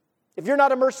 If you're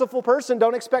not a merciful person,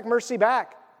 don't expect mercy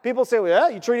back. People say, well,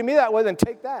 yeah, you treated me that way, then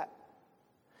take that.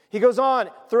 He goes on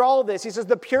through all of this. He says,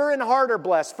 the pure in heart are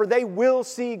blessed, for they will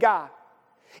see God.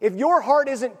 If your heart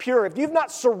isn't pure, if you've not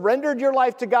surrendered your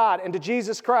life to God and to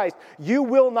Jesus Christ, you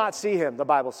will not see him, the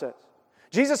Bible says.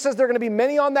 Jesus says there are going to be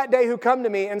many on that day who come to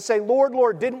me and say, Lord,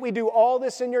 Lord, didn't we do all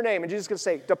this in your name? And Jesus is going to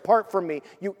say, depart from me,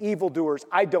 you evildoers.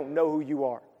 I don't know who you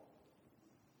are.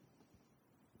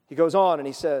 He goes on and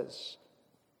he says,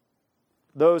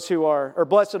 those who are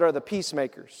blessed are the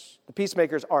peacemakers. The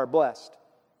peacemakers are blessed,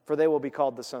 for they will be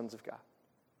called the sons of God.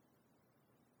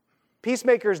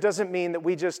 Peacemakers doesn't mean that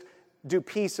we just do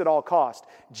peace at all cost.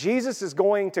 Jesus is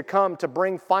going to come to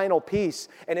bring final peace,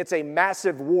 and it's a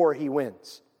massive war he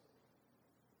wins.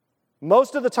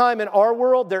 Most of the time in our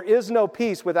world, there is no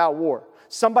peace without war.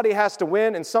 Somebody has to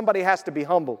win and somebody has to be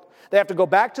humbled. They have to go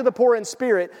back to the poor in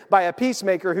spirit by a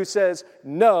peacemaker who says,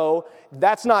 no,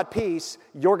 that's not peace,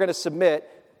 you're going to submit,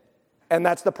 and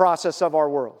that's the process of our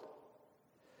world.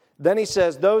 Then he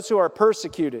says, those who are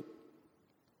persecuted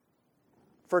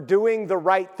for doing the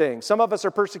right thing. Some of us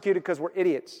are persecuted because we're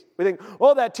idiots. We think,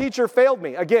 oh, that teacher failed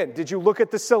me. Again, did you look at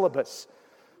the syllabus?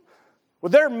 Well,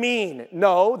 they're mean.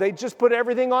 No, they just put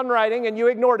everything on writing and you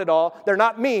ignored it all. They're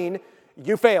not mean.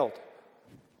 You failed.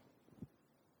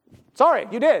 Sorry,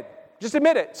 you did. Just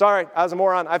admit it. Sorry, I was a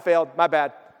moron. I failed. My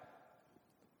bad.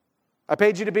 I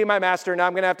paid you to be my master. Now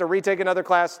I'm going to have to retake another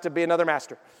class to be another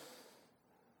master.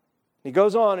 He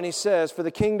goes on and he says, for the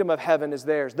kingdom of heaven is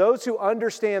theirs. Those who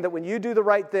understand that when you do the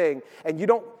right thing and you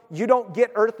don't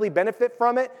get earthly benefit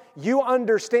from it, you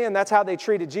understand that's how they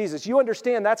treated Jesus. You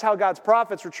understand that's how God's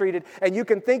prophets were treated, and you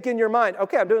can think in your mind,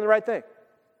 okay, I'm doing the right thing.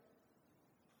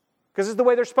 Because it's the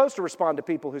way they're supposed to respond to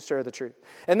people who share the truth.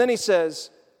 And then he says,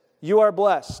 you are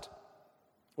blessed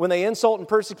when they insult and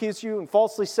persecute you and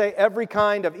falsely say every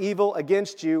kind of evil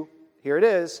against you. Here it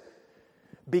is,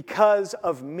 because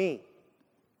of me.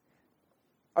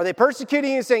 Are they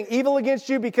persecuting you and saying evil against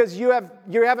you because you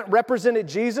haven't represented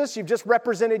Jesus? You've just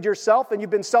represented yourself and you've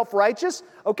been self-righteous?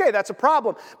 Okay, that's a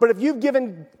problem. But if you've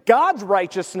given God's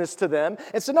righteousness to them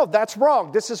and said, no, that's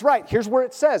wrong, this is right, here's where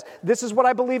it says, this is what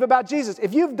I believe about Jesus.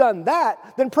 If you've done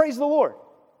that, then praise the Lord.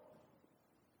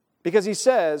 Because he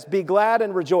says, be glad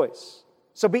and rejoice.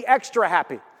 So be extra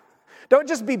happy. Don't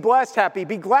just be blessed happy,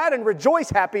 be glad and rejoice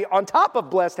happy on top of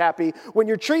blessed happy when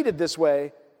you're treated this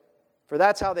way. For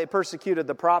that's how they persecuted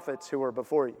the prophets who were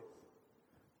before you.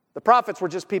 The prophets were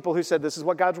just people who said, this is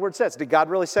what God's word says. Did God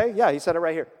really say? Yeah, he said it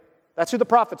right here. That's who the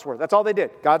prophets were. That's all they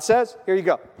did. God says, here you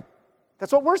go.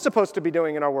 That's what we're supposed to be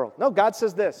doing in our world. No, God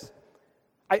says this.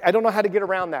 I don't know how to get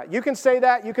around that. You can say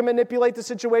that. You can manipulate the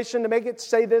situation to make it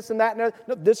say this and that. No,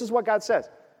 this is what God says.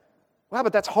 Wow,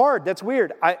 but that's hard. That's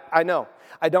weird. I know.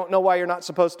 I don't know why you're not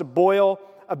supposed to boil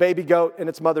a baby goat in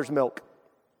its mother's milk.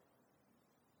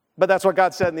 But that's what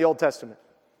God said in the Old Testament.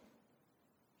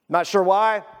 Not sure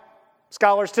why.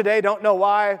 Scholars today don't know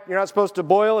why you're not supposed to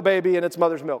boil a baby in its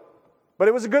mother's milk. But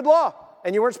it was a good law,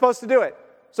 and you weren't supposed to do it.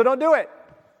 So don't do it.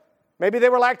 Maybe they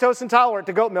were lactose intolerant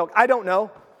to goat milk. I don't know.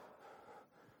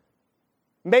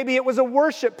 Maybe it was a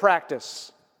worship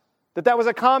practice, that was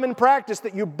a common practice,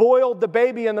 that you boiled the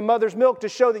baby in the mother's milk to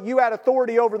show that you had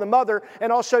authority over the mother,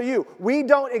 and I'll show you. We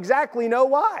don't exactly know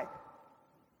why.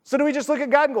 So do we just look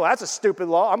at God and go, that's a stupid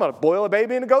law. I'm going to boil a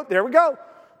baby and a goat. There we go.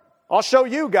 I'll show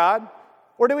you, God.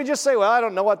 Or do we just say, well, I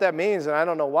don't know what that means and I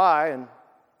don't know why. And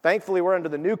thankfully we're under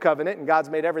the new covenant and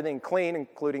God's made everything clean,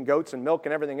 including goats and milk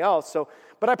and everything else.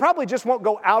 But I probably just won't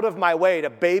go out of my way to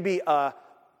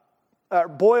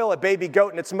boil a baby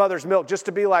goat in its mother's milk just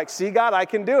to be like, see, God, I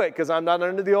can do it because I'm not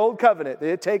under the old covenant.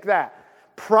 They take that.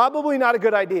 Probably not a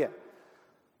good idea.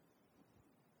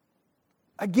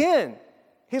 Again,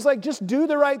 he's like, just do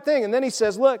the right thing. And then he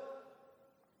says, look,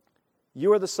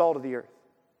 you are the salt of the earth.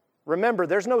 Remember,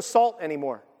 there's no salt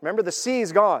anymore. Remember, the sea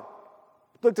is gone.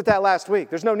 Looked at that last week.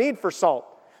 There's no need for salt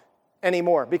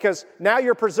anymore because now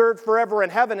you're preserved forever in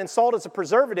heaven, and salt is a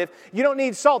preservative. You don't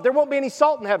need salt. There won't be any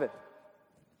salt in heaven.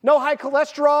 No high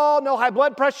cholesterol, no high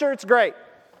blood pressure. It's great.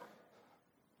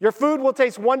 Your food will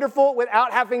taste wonderful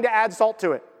without having to add salt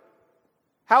to it.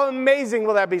 How amazing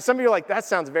will that be? Some of you are like, that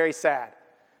sounds very sad.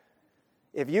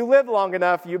 If you live long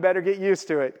enough, you better get used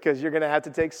to it because you're going to have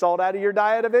to take salt out of your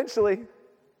diet eventually.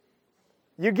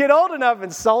 You get old enough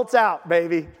and salt's out,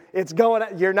 baby. It's going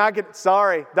out. You're not getting,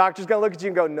 sorry. Doctor's going to look at you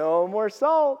and go, no more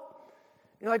salt.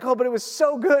 You're like, oh, but it was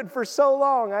so good for so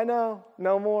long. I know.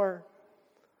 No more.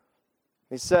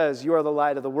 He says, you are the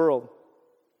light of the world.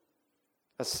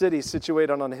 A city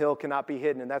situated on a hill cannot be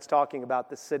hidden, and that's talking about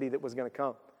the city that was going to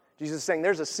come. Jesus is saying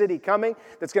there's a city coming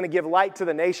that's going to give light to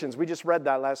the nations. We just read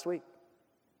that last week.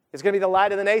 It's going to be the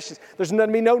light of the nations. There's going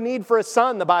to be no need for a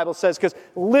sun, the Bible says, because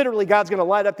literally God's going to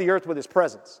light up the earth with his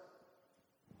presence.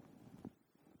 I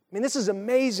mean, this is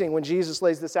amazing when Jesus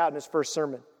lays this out in his first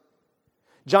sermon.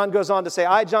 John goes on to say,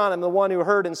 I, John, am the one who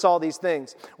heard and saw these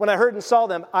things. When I heard and saw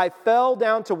them, I fell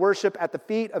down to worship at the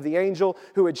feet of the angel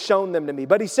who had shown them to me.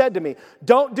 But he said to me,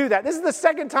 don't do that. This is the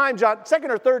second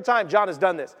or third time John has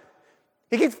done this.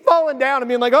 He keeps falling down and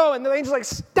being like, oh, and the angel's like,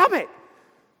 stop it.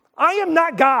 I am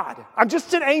not God. I'm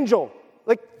just an angel.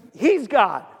 Like, he's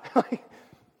God.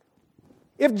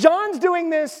 If John's doing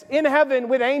this in heaven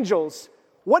with angels,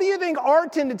 what do you think our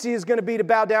tendency is going to be to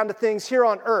bow down to things here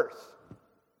on earth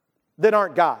that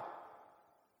aren't God?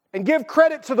 And give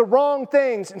credit to the wrong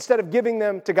things instead of giving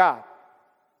them to God.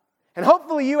 And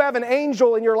hopefully you have an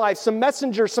angel in your life, some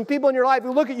messengers, some people in your life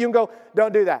who look at you and go,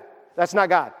 don't do that. That's not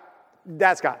God.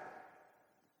 That's God.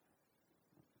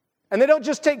 And they don't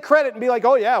just take credit and be like,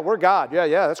 oh yeah, we're God. Yeah,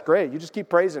 that's great. You just keep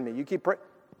praising me. You keep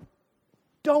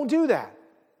Don't do that,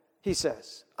 he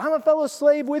says. I'm a fellow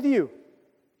slave with you.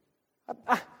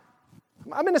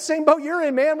 I'm in the same boat you're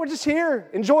in, man. We're just here,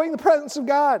 enjoying the presence of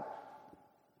God.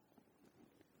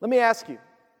 Let me ask you,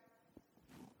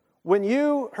 when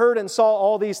you heard and saw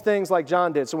all these things like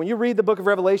John did, so when you read the book of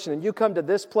Revelation and you come to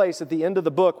this place at the end of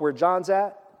the book where John's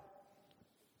at,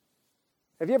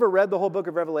 have you ever read the whole book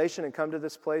of Revelation and come to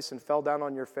this place and fell down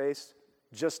on your face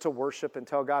just to worship and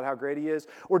tell God how great he is?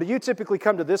 Or do you typically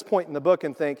come to this point in the book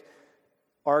and think,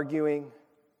 arguing,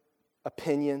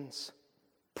 opinions,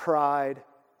 pride,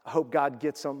 I hope God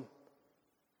gets them,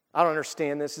 I don't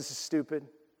understand this is stupid?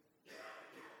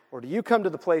 Or do you come to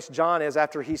the place John is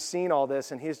after he's seen all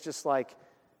this and he's just like,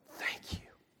 thank you.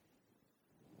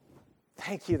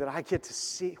 Thank you that I get to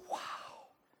see, wow,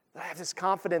 that I have this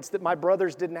confidence that my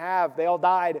brothers didn't have. They all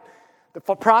died. The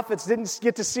prophets didn't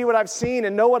get to see what I've seen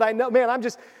and know what I know. Man,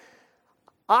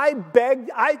 I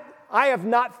have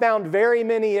not found very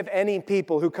many, if any,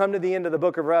 people who come to the end of the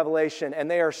book of Revelation and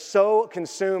they are so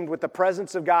consumed with the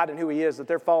presence of God and who he is that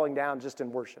they're falling down just in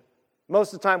worship.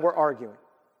 Most of the time we're arguing.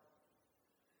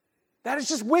 That is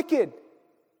just wicked.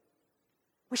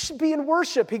 We should be in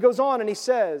worship. He goes on and he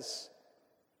says,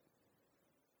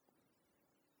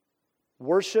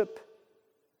 worship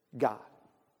God.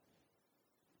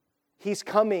 He's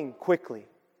coming quickly.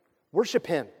 Worship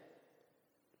him.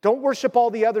 Don't worship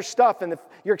all the other stuff. And if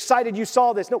you're excited you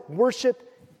saw this, no, worship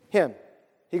him.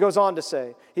 He goes on to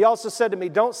say, he also said to me,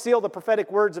 don't seal the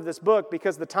prophetic words of this book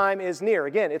because the time is near.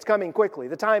 Again, it's coming quickly.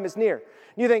 The time is near.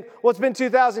 And you think, well, it's been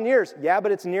 2,000 years. Yeah,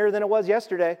 but it's nearer than it was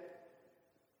yesterday.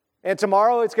 And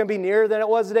tomorrow it's going to be nearer than it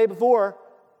was the day before.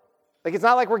 Like, it's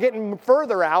not like we're getting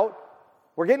further out.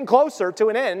 We're getting closer to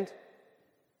an end.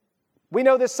 We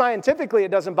know this scientifically,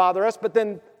 it doesn't bother us, but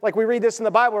then, like, we read this in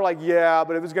the Bible, we're like, yeah,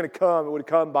 but if it was going to come, it would have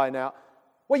come by now.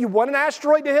 Well, you want an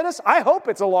asteroid to hit us? I hope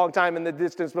it's a long time in the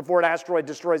distance before an asteroid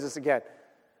destroys us again.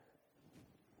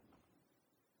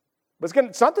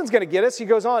 But something's going to get us. He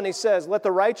goes on, he says, let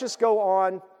the righteous go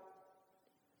on,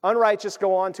 unrighteous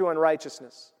go on to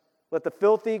unrighteousness. Let the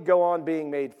filthy go on being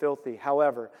made filthy.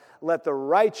 However, let the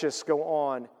righteous go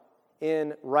on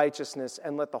in righteousness,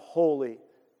 and let the holy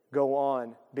go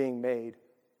on being made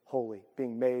holy,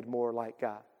 being made more like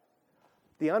God.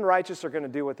 The unrighteous are going to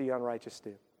do what the unrighteous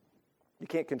do. You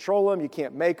can't control them. You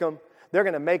can't make them. They're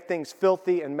going to make things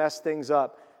filthy and mess things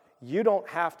up. You don't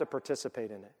have to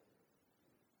participate in it.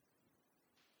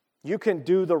 You can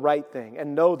do the right thing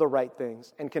and know the right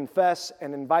things and confess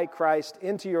and invite Christ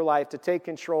into your life to take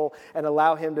control and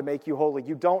allow him to make you holy.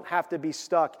 You don't have to be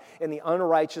stuck in the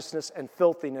unrighteousness and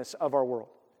filthiness of our world.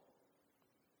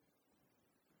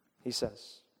 He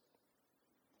says.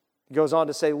 He goes on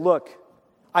to say, look,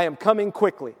 I am coming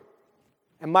quickly,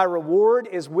 and my reward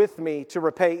is with me to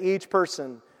repay each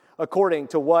person according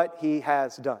to what he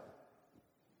has done.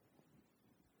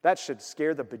 That should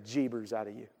scare the bejeebers out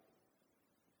of you.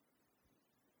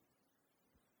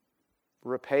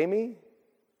 Repay me?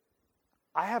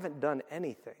 I haven't done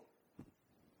anything.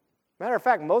 Matter of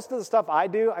fact, most of the stuff I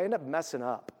do, I end up messing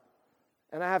up,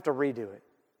 and I have to redo it.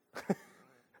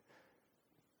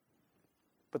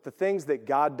 But the things that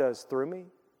God does through me,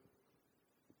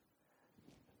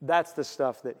 that's the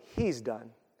stuff that he's done.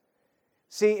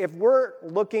 See, if we're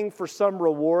looking for some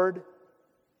reward,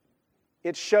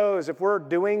 it shows, if we're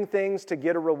doing things to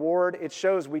get a reward, it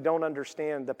shows we don't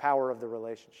understand the power of the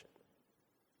relationship.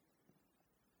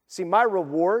 See, my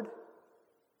reward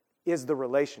is the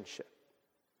relationship,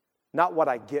 not what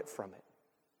I get from it.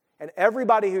 And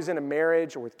everybody who's in a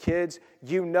marriage or with kids,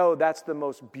 you know that's the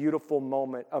most beautiful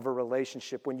moment of a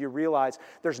relationship when you realize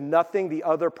there's nothing the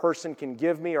other person can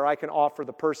give me or I can offer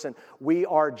the person. We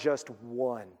are just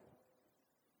one.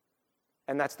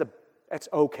 And that's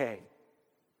okay.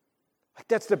 Like,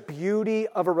 that's the beauty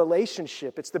of a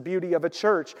relationship. It's the beauty of a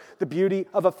church, the beauty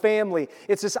of a family.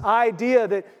 It's this idea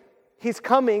that he's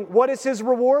coming. What is his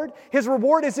reward? His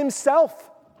reward is himself.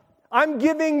 I'm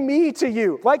giving me to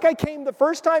you. Like I came the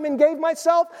first time and gave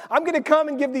myself, I'm going to come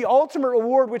and give the ultimate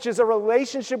reward, which is a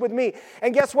relationship with me.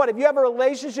 And guess what? If you have a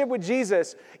relationship with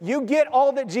Jesus, you get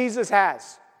all that Jesus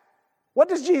has. What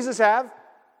does Jesus have?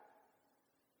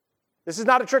 This is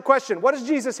not a trick question. What does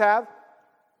Jesus have?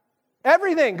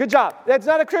 Everything. Good job. That's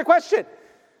not a trick question.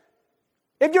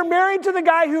 If you're married to the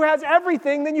guy who has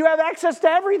everything, then you have access to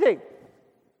everything.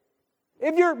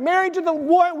 If you're married to the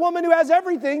woman who has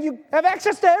everything, you have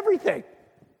access to everything.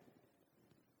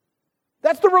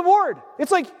 That's the reward.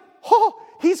 It's like, oh,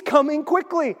 he's coming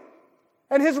quickly.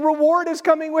 And his reward is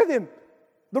coming with him.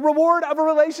 The reward of a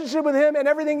relationship with him and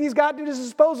everything he's got at his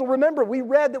disposal. Remember, we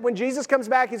read that when Jesus comes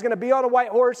back, he's going to be on a white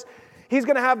horse. He's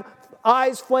going to have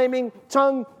eyes flaming,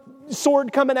 tongue,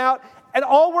 sword coming out. And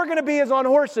all we're going to be is on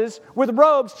horses with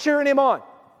robes cheering him on.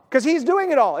 Because he's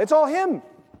doing it all. It's all him.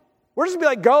 We're just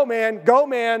going to be like, go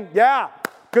man, yeah,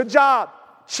 good job.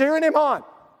 Cheering him on.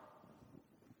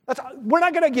 We're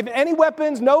not going to give any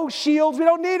weapons, no shields. We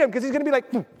don't need him because he's going to be like,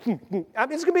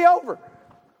 it's going to be over.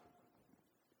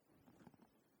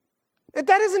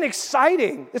 That isn't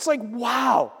exciting. It's like,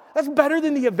 wow, that's better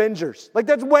than the Avengers. Like,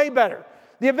 that's way better.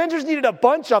 The Avengers needed a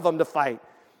bunch of them to fight.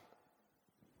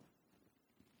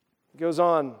 He goes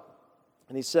on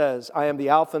and he says, I am the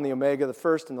Alpha and the Omega, the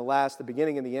first and the last, the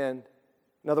beginning and the end.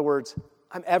 In other words,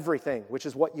 I'm everything, which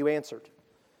is what you answered.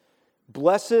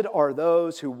 Blessed are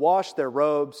those who wash their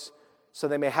robes so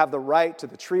they may have the right to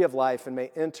the tree of life and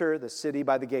may enter the city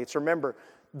by the gates. Remember,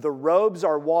 the robes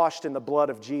are washed in the blood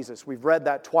of Jesus. We've read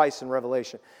that twice in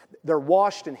Revelation. They're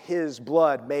washed in his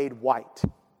blood made white,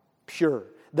 pure.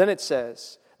 Then it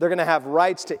says they're going to have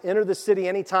rights to enter the city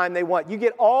anytime they want. You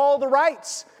get all the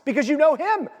rights because you know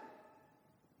him.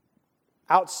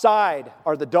 Outside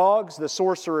are the dogs, the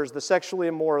sorcerers, the sexually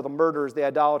immoral, the murderers, the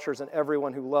idolaters, and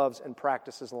everyone who loves and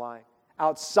practices lying.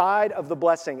 Outside of the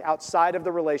blessing, outside of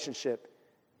the relationship,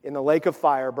 in the lake of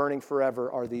fire burning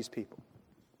forever are these people.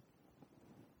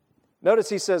 Notice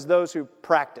he says those who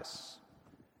practice.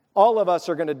 All of us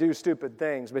are going to do stupid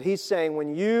things, but he's saying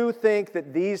when you think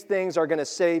that these things are going to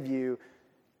save you,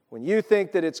 when you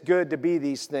think that it's good to be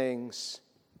these things,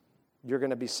 you're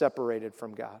going to be separated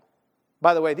from God.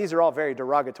 By the way, these are all very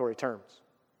derogatory terms,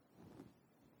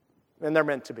 and they're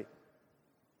meant to be.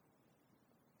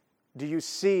 Do you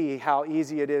see how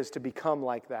easy it is to become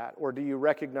like that? Or do you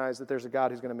recognize that there's a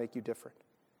God who's going to make you different?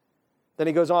 Then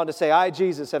he goes on to say, I,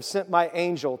 Jesus, have sent my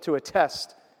angel to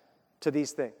attest to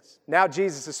these things. Now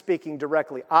Jesus is speaking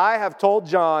directly. I have told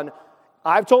John,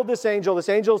 I've told this angel has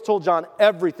told John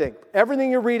everything. Everything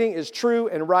you're reading is true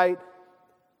and right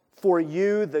for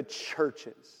you, the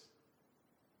churches.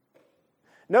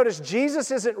 Notice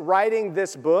Jesus isn't writing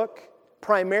this book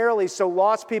primarily so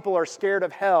lost people are scared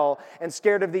of hell and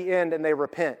scared of the end and they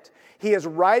repent. He is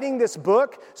writing this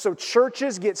book so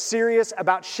churches get serious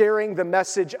about sharing the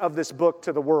message of this book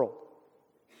to the world.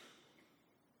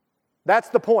 That's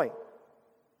the point.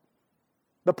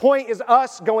 The point is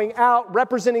us going out,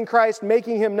 representing Christ,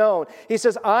 making him known. He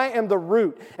says, I am the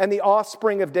root and the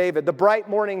offspring of David, the bright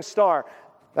morning star.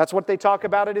 That's what they talk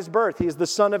about at his birth. He is the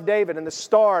son of David and the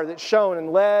star that shone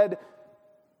and led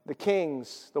the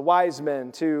kings, the wise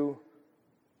men to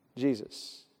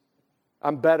Jesus.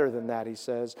 I'm better than that, he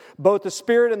says. Both the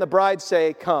Spirit and the bride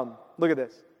say, come. Look at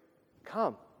this.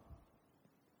 Come.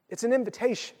 It's an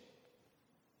invitation.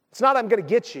 It's not, I'm going to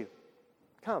get you.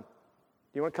 Come.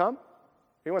 Do you want to come? Or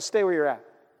you want to stay where you're at?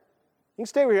 You can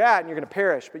stay where you're at and you're going to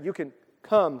perish, but you can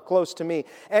come close to me.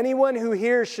 Anyone who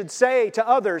hears should say to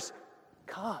others,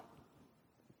 come.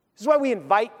 This is why we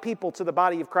invite people to the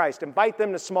body of Christ, invite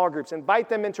them to small groups, invite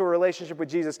them into a relationship with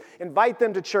Jesus, invite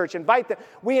them to church, invite them.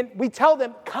 We tell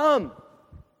them, come.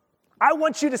 I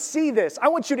want you to see this. I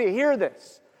want you to hear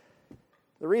this.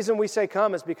 The reason we say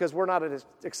come is because we're not as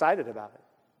excited about it.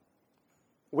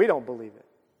 We don't believe it.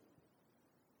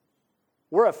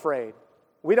 We're afraid.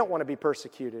 We don't want to be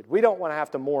persecuted. We don't want to have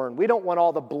to mourn. We don't want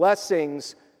all the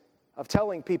blessings of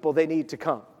telling people they need to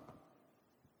come.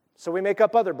 So we make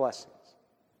up other blessings.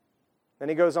 Then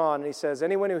he goes on and he says,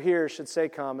 anyone who hears should say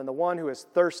come, and the one who is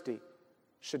thirsty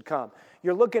should come.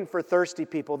 You're looking for thirsty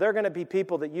people. They're going to be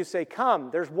people that you say, come,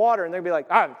 there's water, and they'll be like,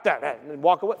 and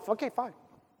walk away. Okay, fine.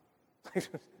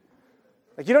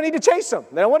 Like you don't need to chase them.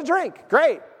 They don't want to drink.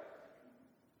 Great.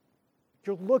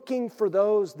 You're looking for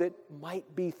those that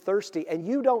might be thirsty, and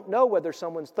you don't know whether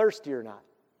someone's thirsty or not.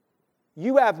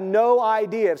 You have no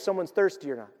idea if someone's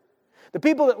thirsty or not. The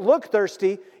people that look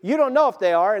thirsty, you don't know if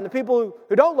they are, and the people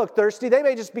who don't look thirsty, they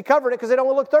may just be covering it because they don't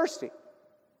want to look thirsty. I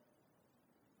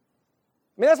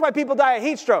mean, that's why people die of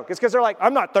heat stroke. It's because they're like,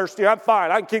 I'm not thirsty, I'm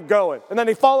fine, I can keep going. And then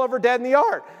they fall over dead in the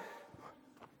yard.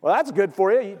 Well, that's good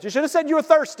for you. You should have said you were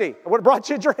thirsty. I would have brought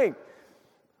you a drink.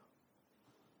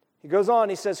 He goes on,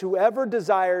 he says, whoever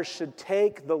desires should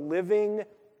take the living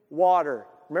water.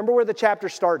 Remember where the chapter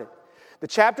started. The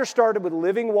chapter started with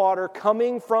living water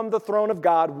coming from the throne of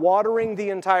God, watering the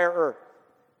entire earth.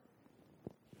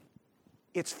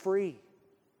 It's free.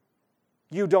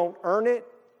 You don't earn it.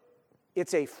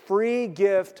 It's a free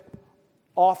gift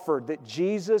offered that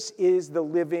Jesus is the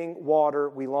living water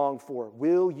we long for.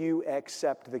 Will you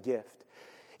accept the gift?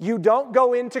 You don't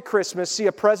go into Christmas, see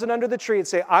a present under the tree, and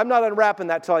say, I'm not unwrapping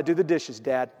that till I do the dishes,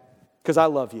 Dad, because I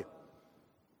love you.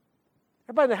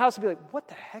 Everybody in the house would be like, what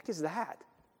the heck is that?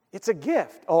 It's a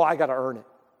gift. Oh, I got to earn it.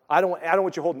 I don't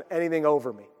want you holding anything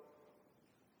over me.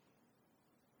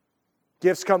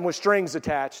 Gifts come with strings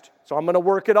attached, so I'm going to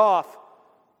work it off.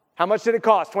 How much did it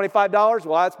cost? $25?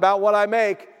 Well, that's about what I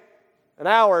make an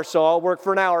hour, so I'll work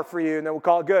for an hour for you, and then we'll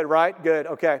call it good, right? Good,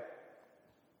 okay.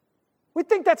 We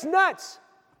think that's nuts.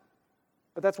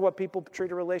 But that's what people treat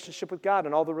a relationship with God,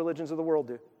 and all the religions of the world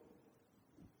do.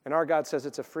 And our God says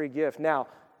it's a free gift. Now,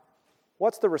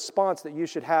 what's the response that you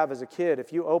should have as a kid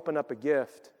if you open up a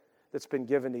gift that's been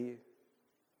given to you?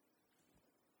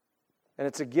 And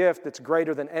it's a gift that's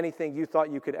greater than anything you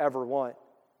thought you could ever want.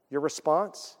 Your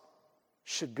response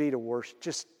should be to worship.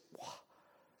 You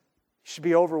should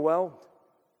be overwhelmed.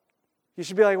 You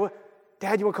should be like, well,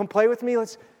 Dad, you want to come play with me?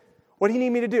 What do you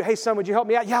need me to do? Hey, son, would you help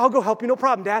me out? Yeah, I'll go help you. No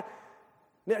problem, Dad.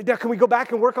 Dad, can we go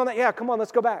back and work on that? Yeah, come on,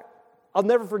 let's go back. I'll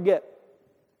never forget.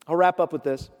 I'll wrap up with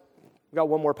this. We've got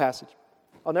one more passage.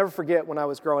 I'll never forget when I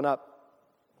was growing up.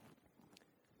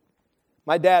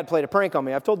 My dad played a prank on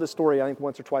me. I've told this story, I think,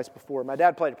 once or twice before. My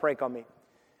dad played a prank on me.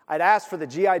 I'd asked for the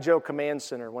G.I. Joe Command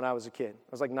Center when I was a kid.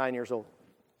 I was like 9 years old.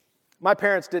 My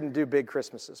parents didn't do big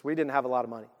Christmases. We didn't have a lot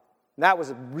of money. And that was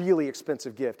a really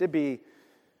expensive gift. It'd be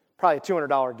probably a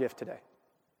 $200 gift today.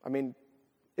 I mean,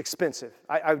 expensive.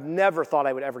 I never thought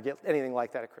I would ever get anything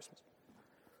like that at Christmas.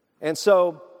 And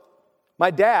so my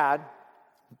dad,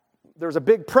 there was a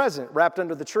big present wrapped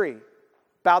under the tree,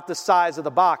 about the size of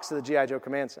the box of the G.I. Joe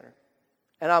Command Center.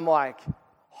 And I'm like,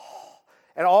 oh.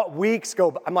 And all weeks go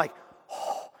by. I'm like,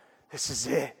 oh, this is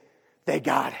it. They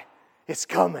got it. It's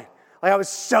coming. Like, I was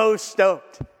so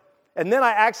stoked. And then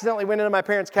I accidentally went into my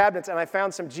parents' cabinets and I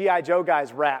found some G.I. Joe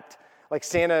guys wrapped, like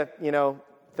Santa,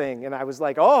 thing. And I was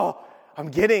like,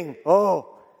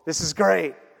 this is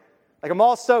great. Like, I'm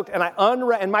all stoked. And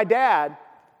and my dad,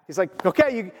 he's like,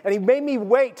 okay, and he made me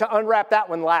wait to unwrap that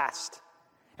one last.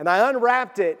 And I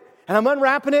unwrapped it, and I'm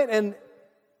unwrapping it, and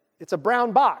it's a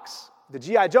brown box. The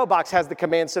G.I. Joe box has the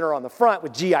Command Center on the front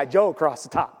with G.I. Joe across the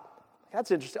top.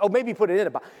 That's interesting. Oh, maybe put it in a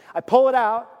box. I pull it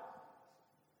out,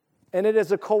 and it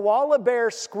is a koala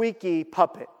bear squeaky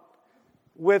puppet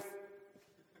with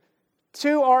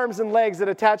 2 arms and legs that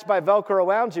attach by Velcro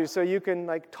around you so you can,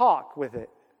 talk with it.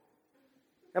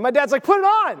 And my dad's like, put it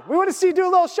on. We want to see you do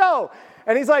a little show.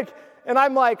 And he's like, and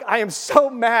I'm like, I am so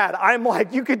mad. I'm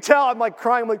like, you could tell, I'm like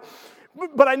crying. I'm like,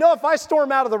 but I know if I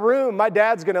storm out of the room, my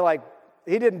dad's going to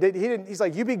he's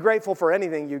like, you be grateful for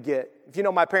anything you get. If you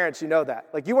know my parents, you know that.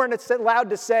 Like, you weren't allowed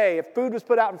to say, if food was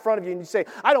put out in front of you and you say,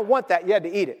 I don't want that, you had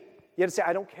to eat it. You had to say,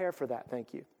 I don't care for that,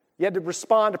 thank you. You had to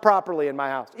respond properly in my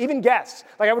house. Even guests.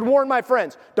 Like, I would warn my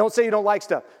friends, don't say you don't like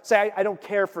stuff. Say, I don't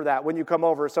care for that when you come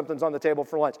over if something's on the table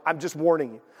for lunch. I'm just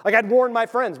warning you. Like, I'd warn my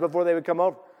friends before they would come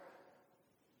over.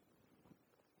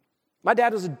 My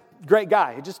dad was a great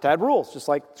guy. He just had rules, just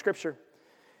like Scripture.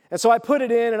 And so I put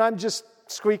it in, and I'm just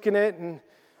squeaking it, and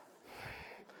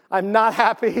I'm not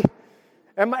happy.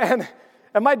 And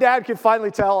my dad could finally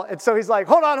tell. And so he's like,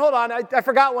 hold on, I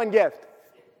forgot one gift.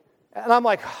 And I'm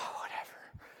like, oh, whatever.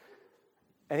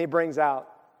 And he brings out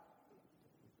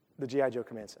the G.I. Joe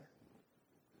Command Center.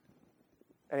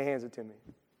 And he hands it to me.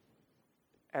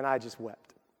 And I just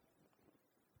wept.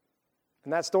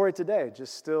 And that story today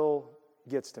just still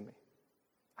gets to me.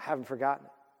 I haven't forgotten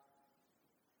it.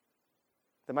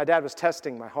 That my dad was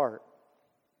testing my heart.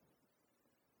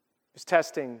 He was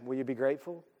testing, will you be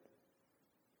grateful?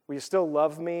 Will you still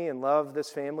love me and love this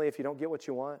family if you don't get what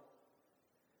you want?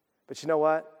 But you know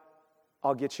what?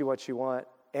 I'll get you what you want,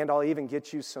 and I'll even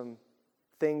get you some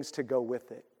things to go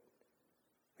with it.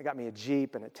 They got me a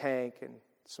Jeep and a tank and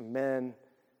some men,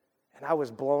 and I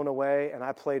was blown away, and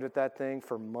I played with that thing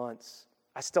for months.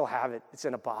 I still have it. It's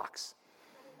in a box.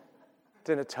 It's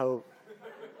in a tote.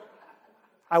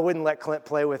 I wouldn't let Clint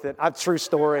play with it. True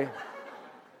story.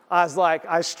 I was like,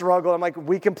 I struggled. I'm like,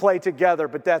 we can play together,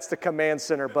 but that's the Command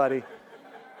Center, buddy.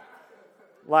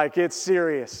 Like, it's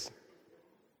serious.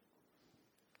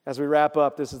 As we wrap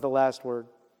up, this is the last word.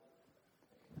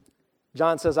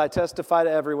 John says, I testify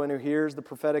to everyone who hears the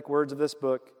prophetic words of this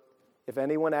book. If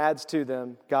anyone adds to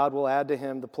them, God will add to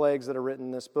him the plagues that are written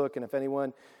in this book. And if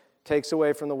anyone takes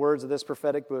away from the words of this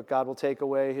prophetic book, God will take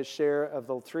away his share of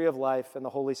the tree of life and the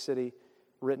holy city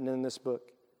written in this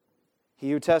book.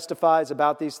 He who testifies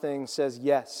about these things says,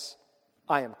 yes,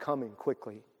 I am coming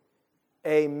quickly.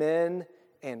 Amen,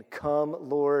 and come,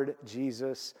 Lord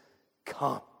Jesus,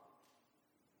 come.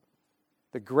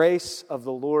 The grace of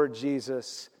the Lord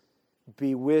Jesus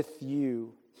be with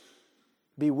you,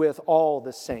 be with all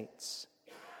the saints.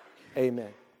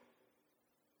 Amen.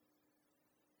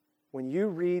 when you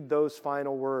read those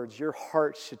final words, your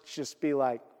heart should just be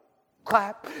like,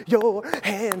 clap your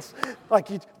hands.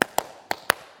 Did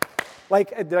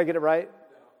I get it right?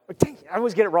 Dang, I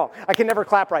always get it wrong. I can never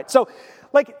clap right. So,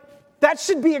 that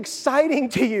should be exciting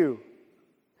to you.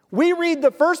 We read the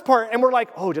first part and we're like,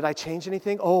 oh, did I change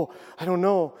anything? Oh, I don't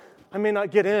know. I may not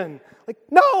get in.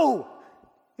 No!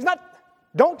 He's not,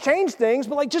 don't change things,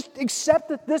 but just accept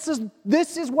that this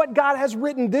is what God has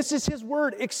written. This is His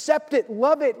Word. Accept it.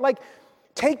 Love it.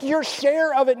 Take your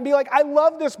share of it and be like, I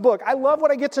love this book. I love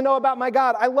what I get to know about my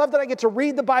God. I love that I get to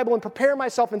read the Bible and prepare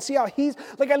myself and see how He's,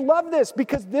 I love this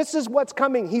because this is what's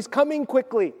coming. He's coming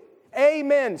quickly.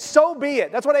 Amen. So be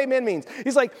it. That's what amen means.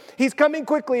 He's coming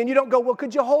quickly, and you don't go, well,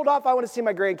 could you hold off? I want to see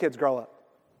my grandkids grow up.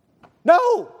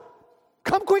 No.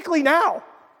 Come quickly now.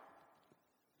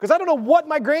 Because I don't know what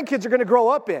my grandkids are going to grow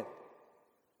up in.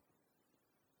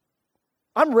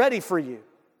 I'm ready for you.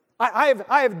 I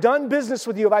have done business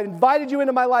with you. I've invited you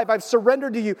into my life. I've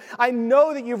surrendered to you. I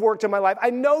know that you've worked in my life.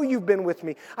 I know you've been with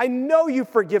me. I know you've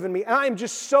forgiven me. And I am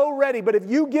just so ready. But if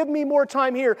you give me more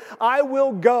time here, I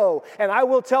will go and I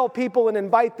will tell people and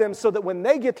invite them so that when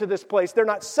they get to this place, they're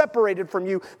not separated from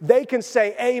you. They can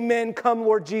say, amen, come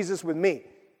Lord Jesus with me.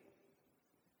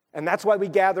 And that's why we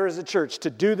gather as a church, to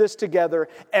do this together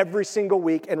every single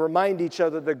week and remind each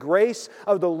other the grace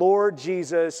of the Lord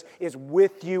Jesus is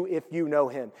with you if you know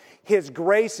Him. His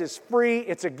grace is free,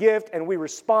 it's a gift, and we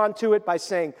respond to it by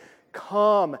saying,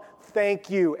 come, thank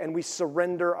you, and we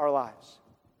surrender our lives.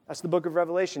 That's the book of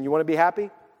Revelation. You want to be happy?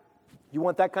 You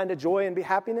want that kind of joy and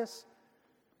happiness?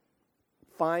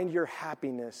 Find your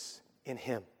happiness in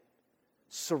Him.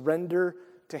 Surrender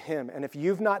to Him. And if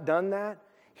you've not done that,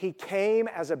 He came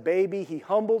as a baby, He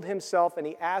humbled Himself, and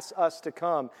He asks us to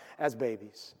come as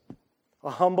babies.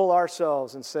 We'll humble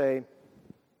ourselves and say,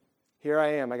 here I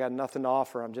am, I got nothing to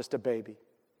offer, I'm just a baby.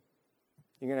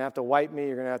 You're going to have to wipe me,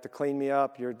 you're going to have to clean me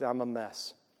up, I'm a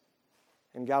mess.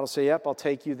 And God will say, yep, I'll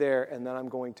take you there, and then I'm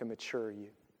going to mature you.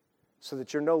 So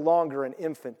that you're no longer an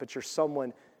infant, but you're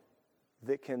someone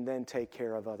that can then take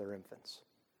care of other infants.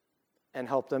 And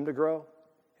help them to grow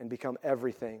and become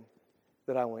everything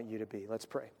that I want you to be. Let's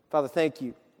pray. Father, thank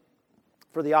you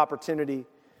for the opportunity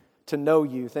to know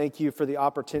you. Thank you for the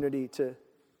opportunity to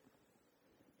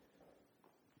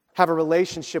have a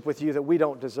relationship with you that we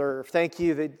don't deserve. Thank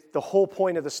you that the whole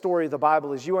point of the story of the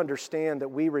Bible is you understand that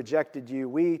we rejected you.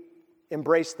 We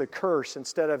embraced the curse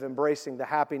instead of embracing the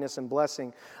happiness and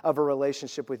blessing of a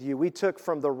relationship with you. We took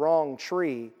from the wrong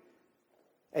tree,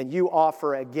 and you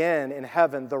offer again in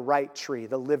heaven the right tree,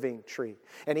 the living tree.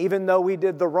 And even though we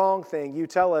did the wrong thing, you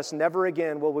tell us never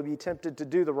again will we be tempted to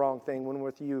do the wrong thing when we're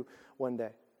with you one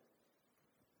day.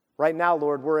 Right now,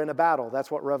 Lord, we're in a battle.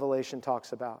 That's what Revelation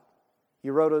talks about.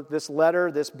 You wrote this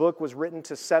letter. This book was written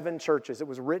to 7 churches. It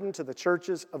was written to the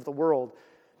churches of the world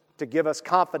to give us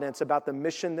confidence about the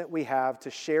mission that we have to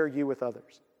share you with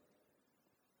others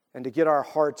and to get our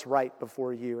hearts right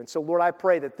before you. And so, Lord, I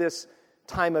pray that this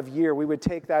time of year, we would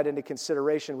take that into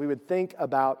consideration. We would think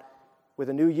about, with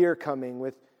a new year coming,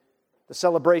 with the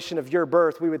celebration of your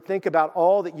birth, we would think about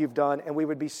all that you've done, and we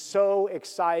would be so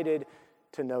excited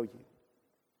to know you.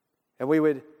 And we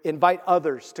would invite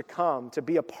others to come, to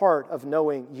be a part of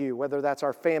knowing you, whether that's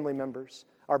our family members,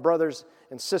 our brothers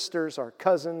and sisters, our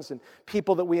cousins, and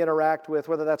people that we interact with,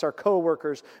 whether that's our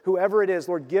coworkers, whoever it is.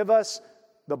 Lord, give us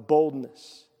the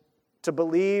boldness to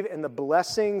believe in the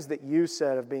blessings that you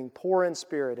said of being poor in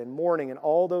spirit and mourning and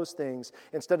all those things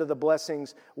instead of the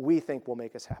blessings we think will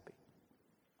make us happy.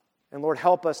 And Lord,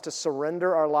 help us to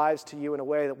surrender our lives to you in a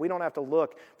way that we don't have to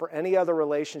look for any other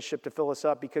relationship to fill us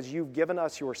up because you've given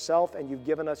us yourself and you've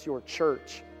given us your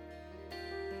church.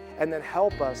 And then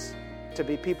help us to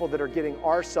be people that are getting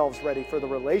ourselves ready for the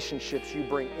relationships you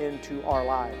bring into our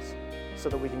lives so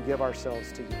that we can give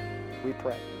ourselves to you. We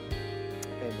pray.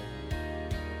 Amen.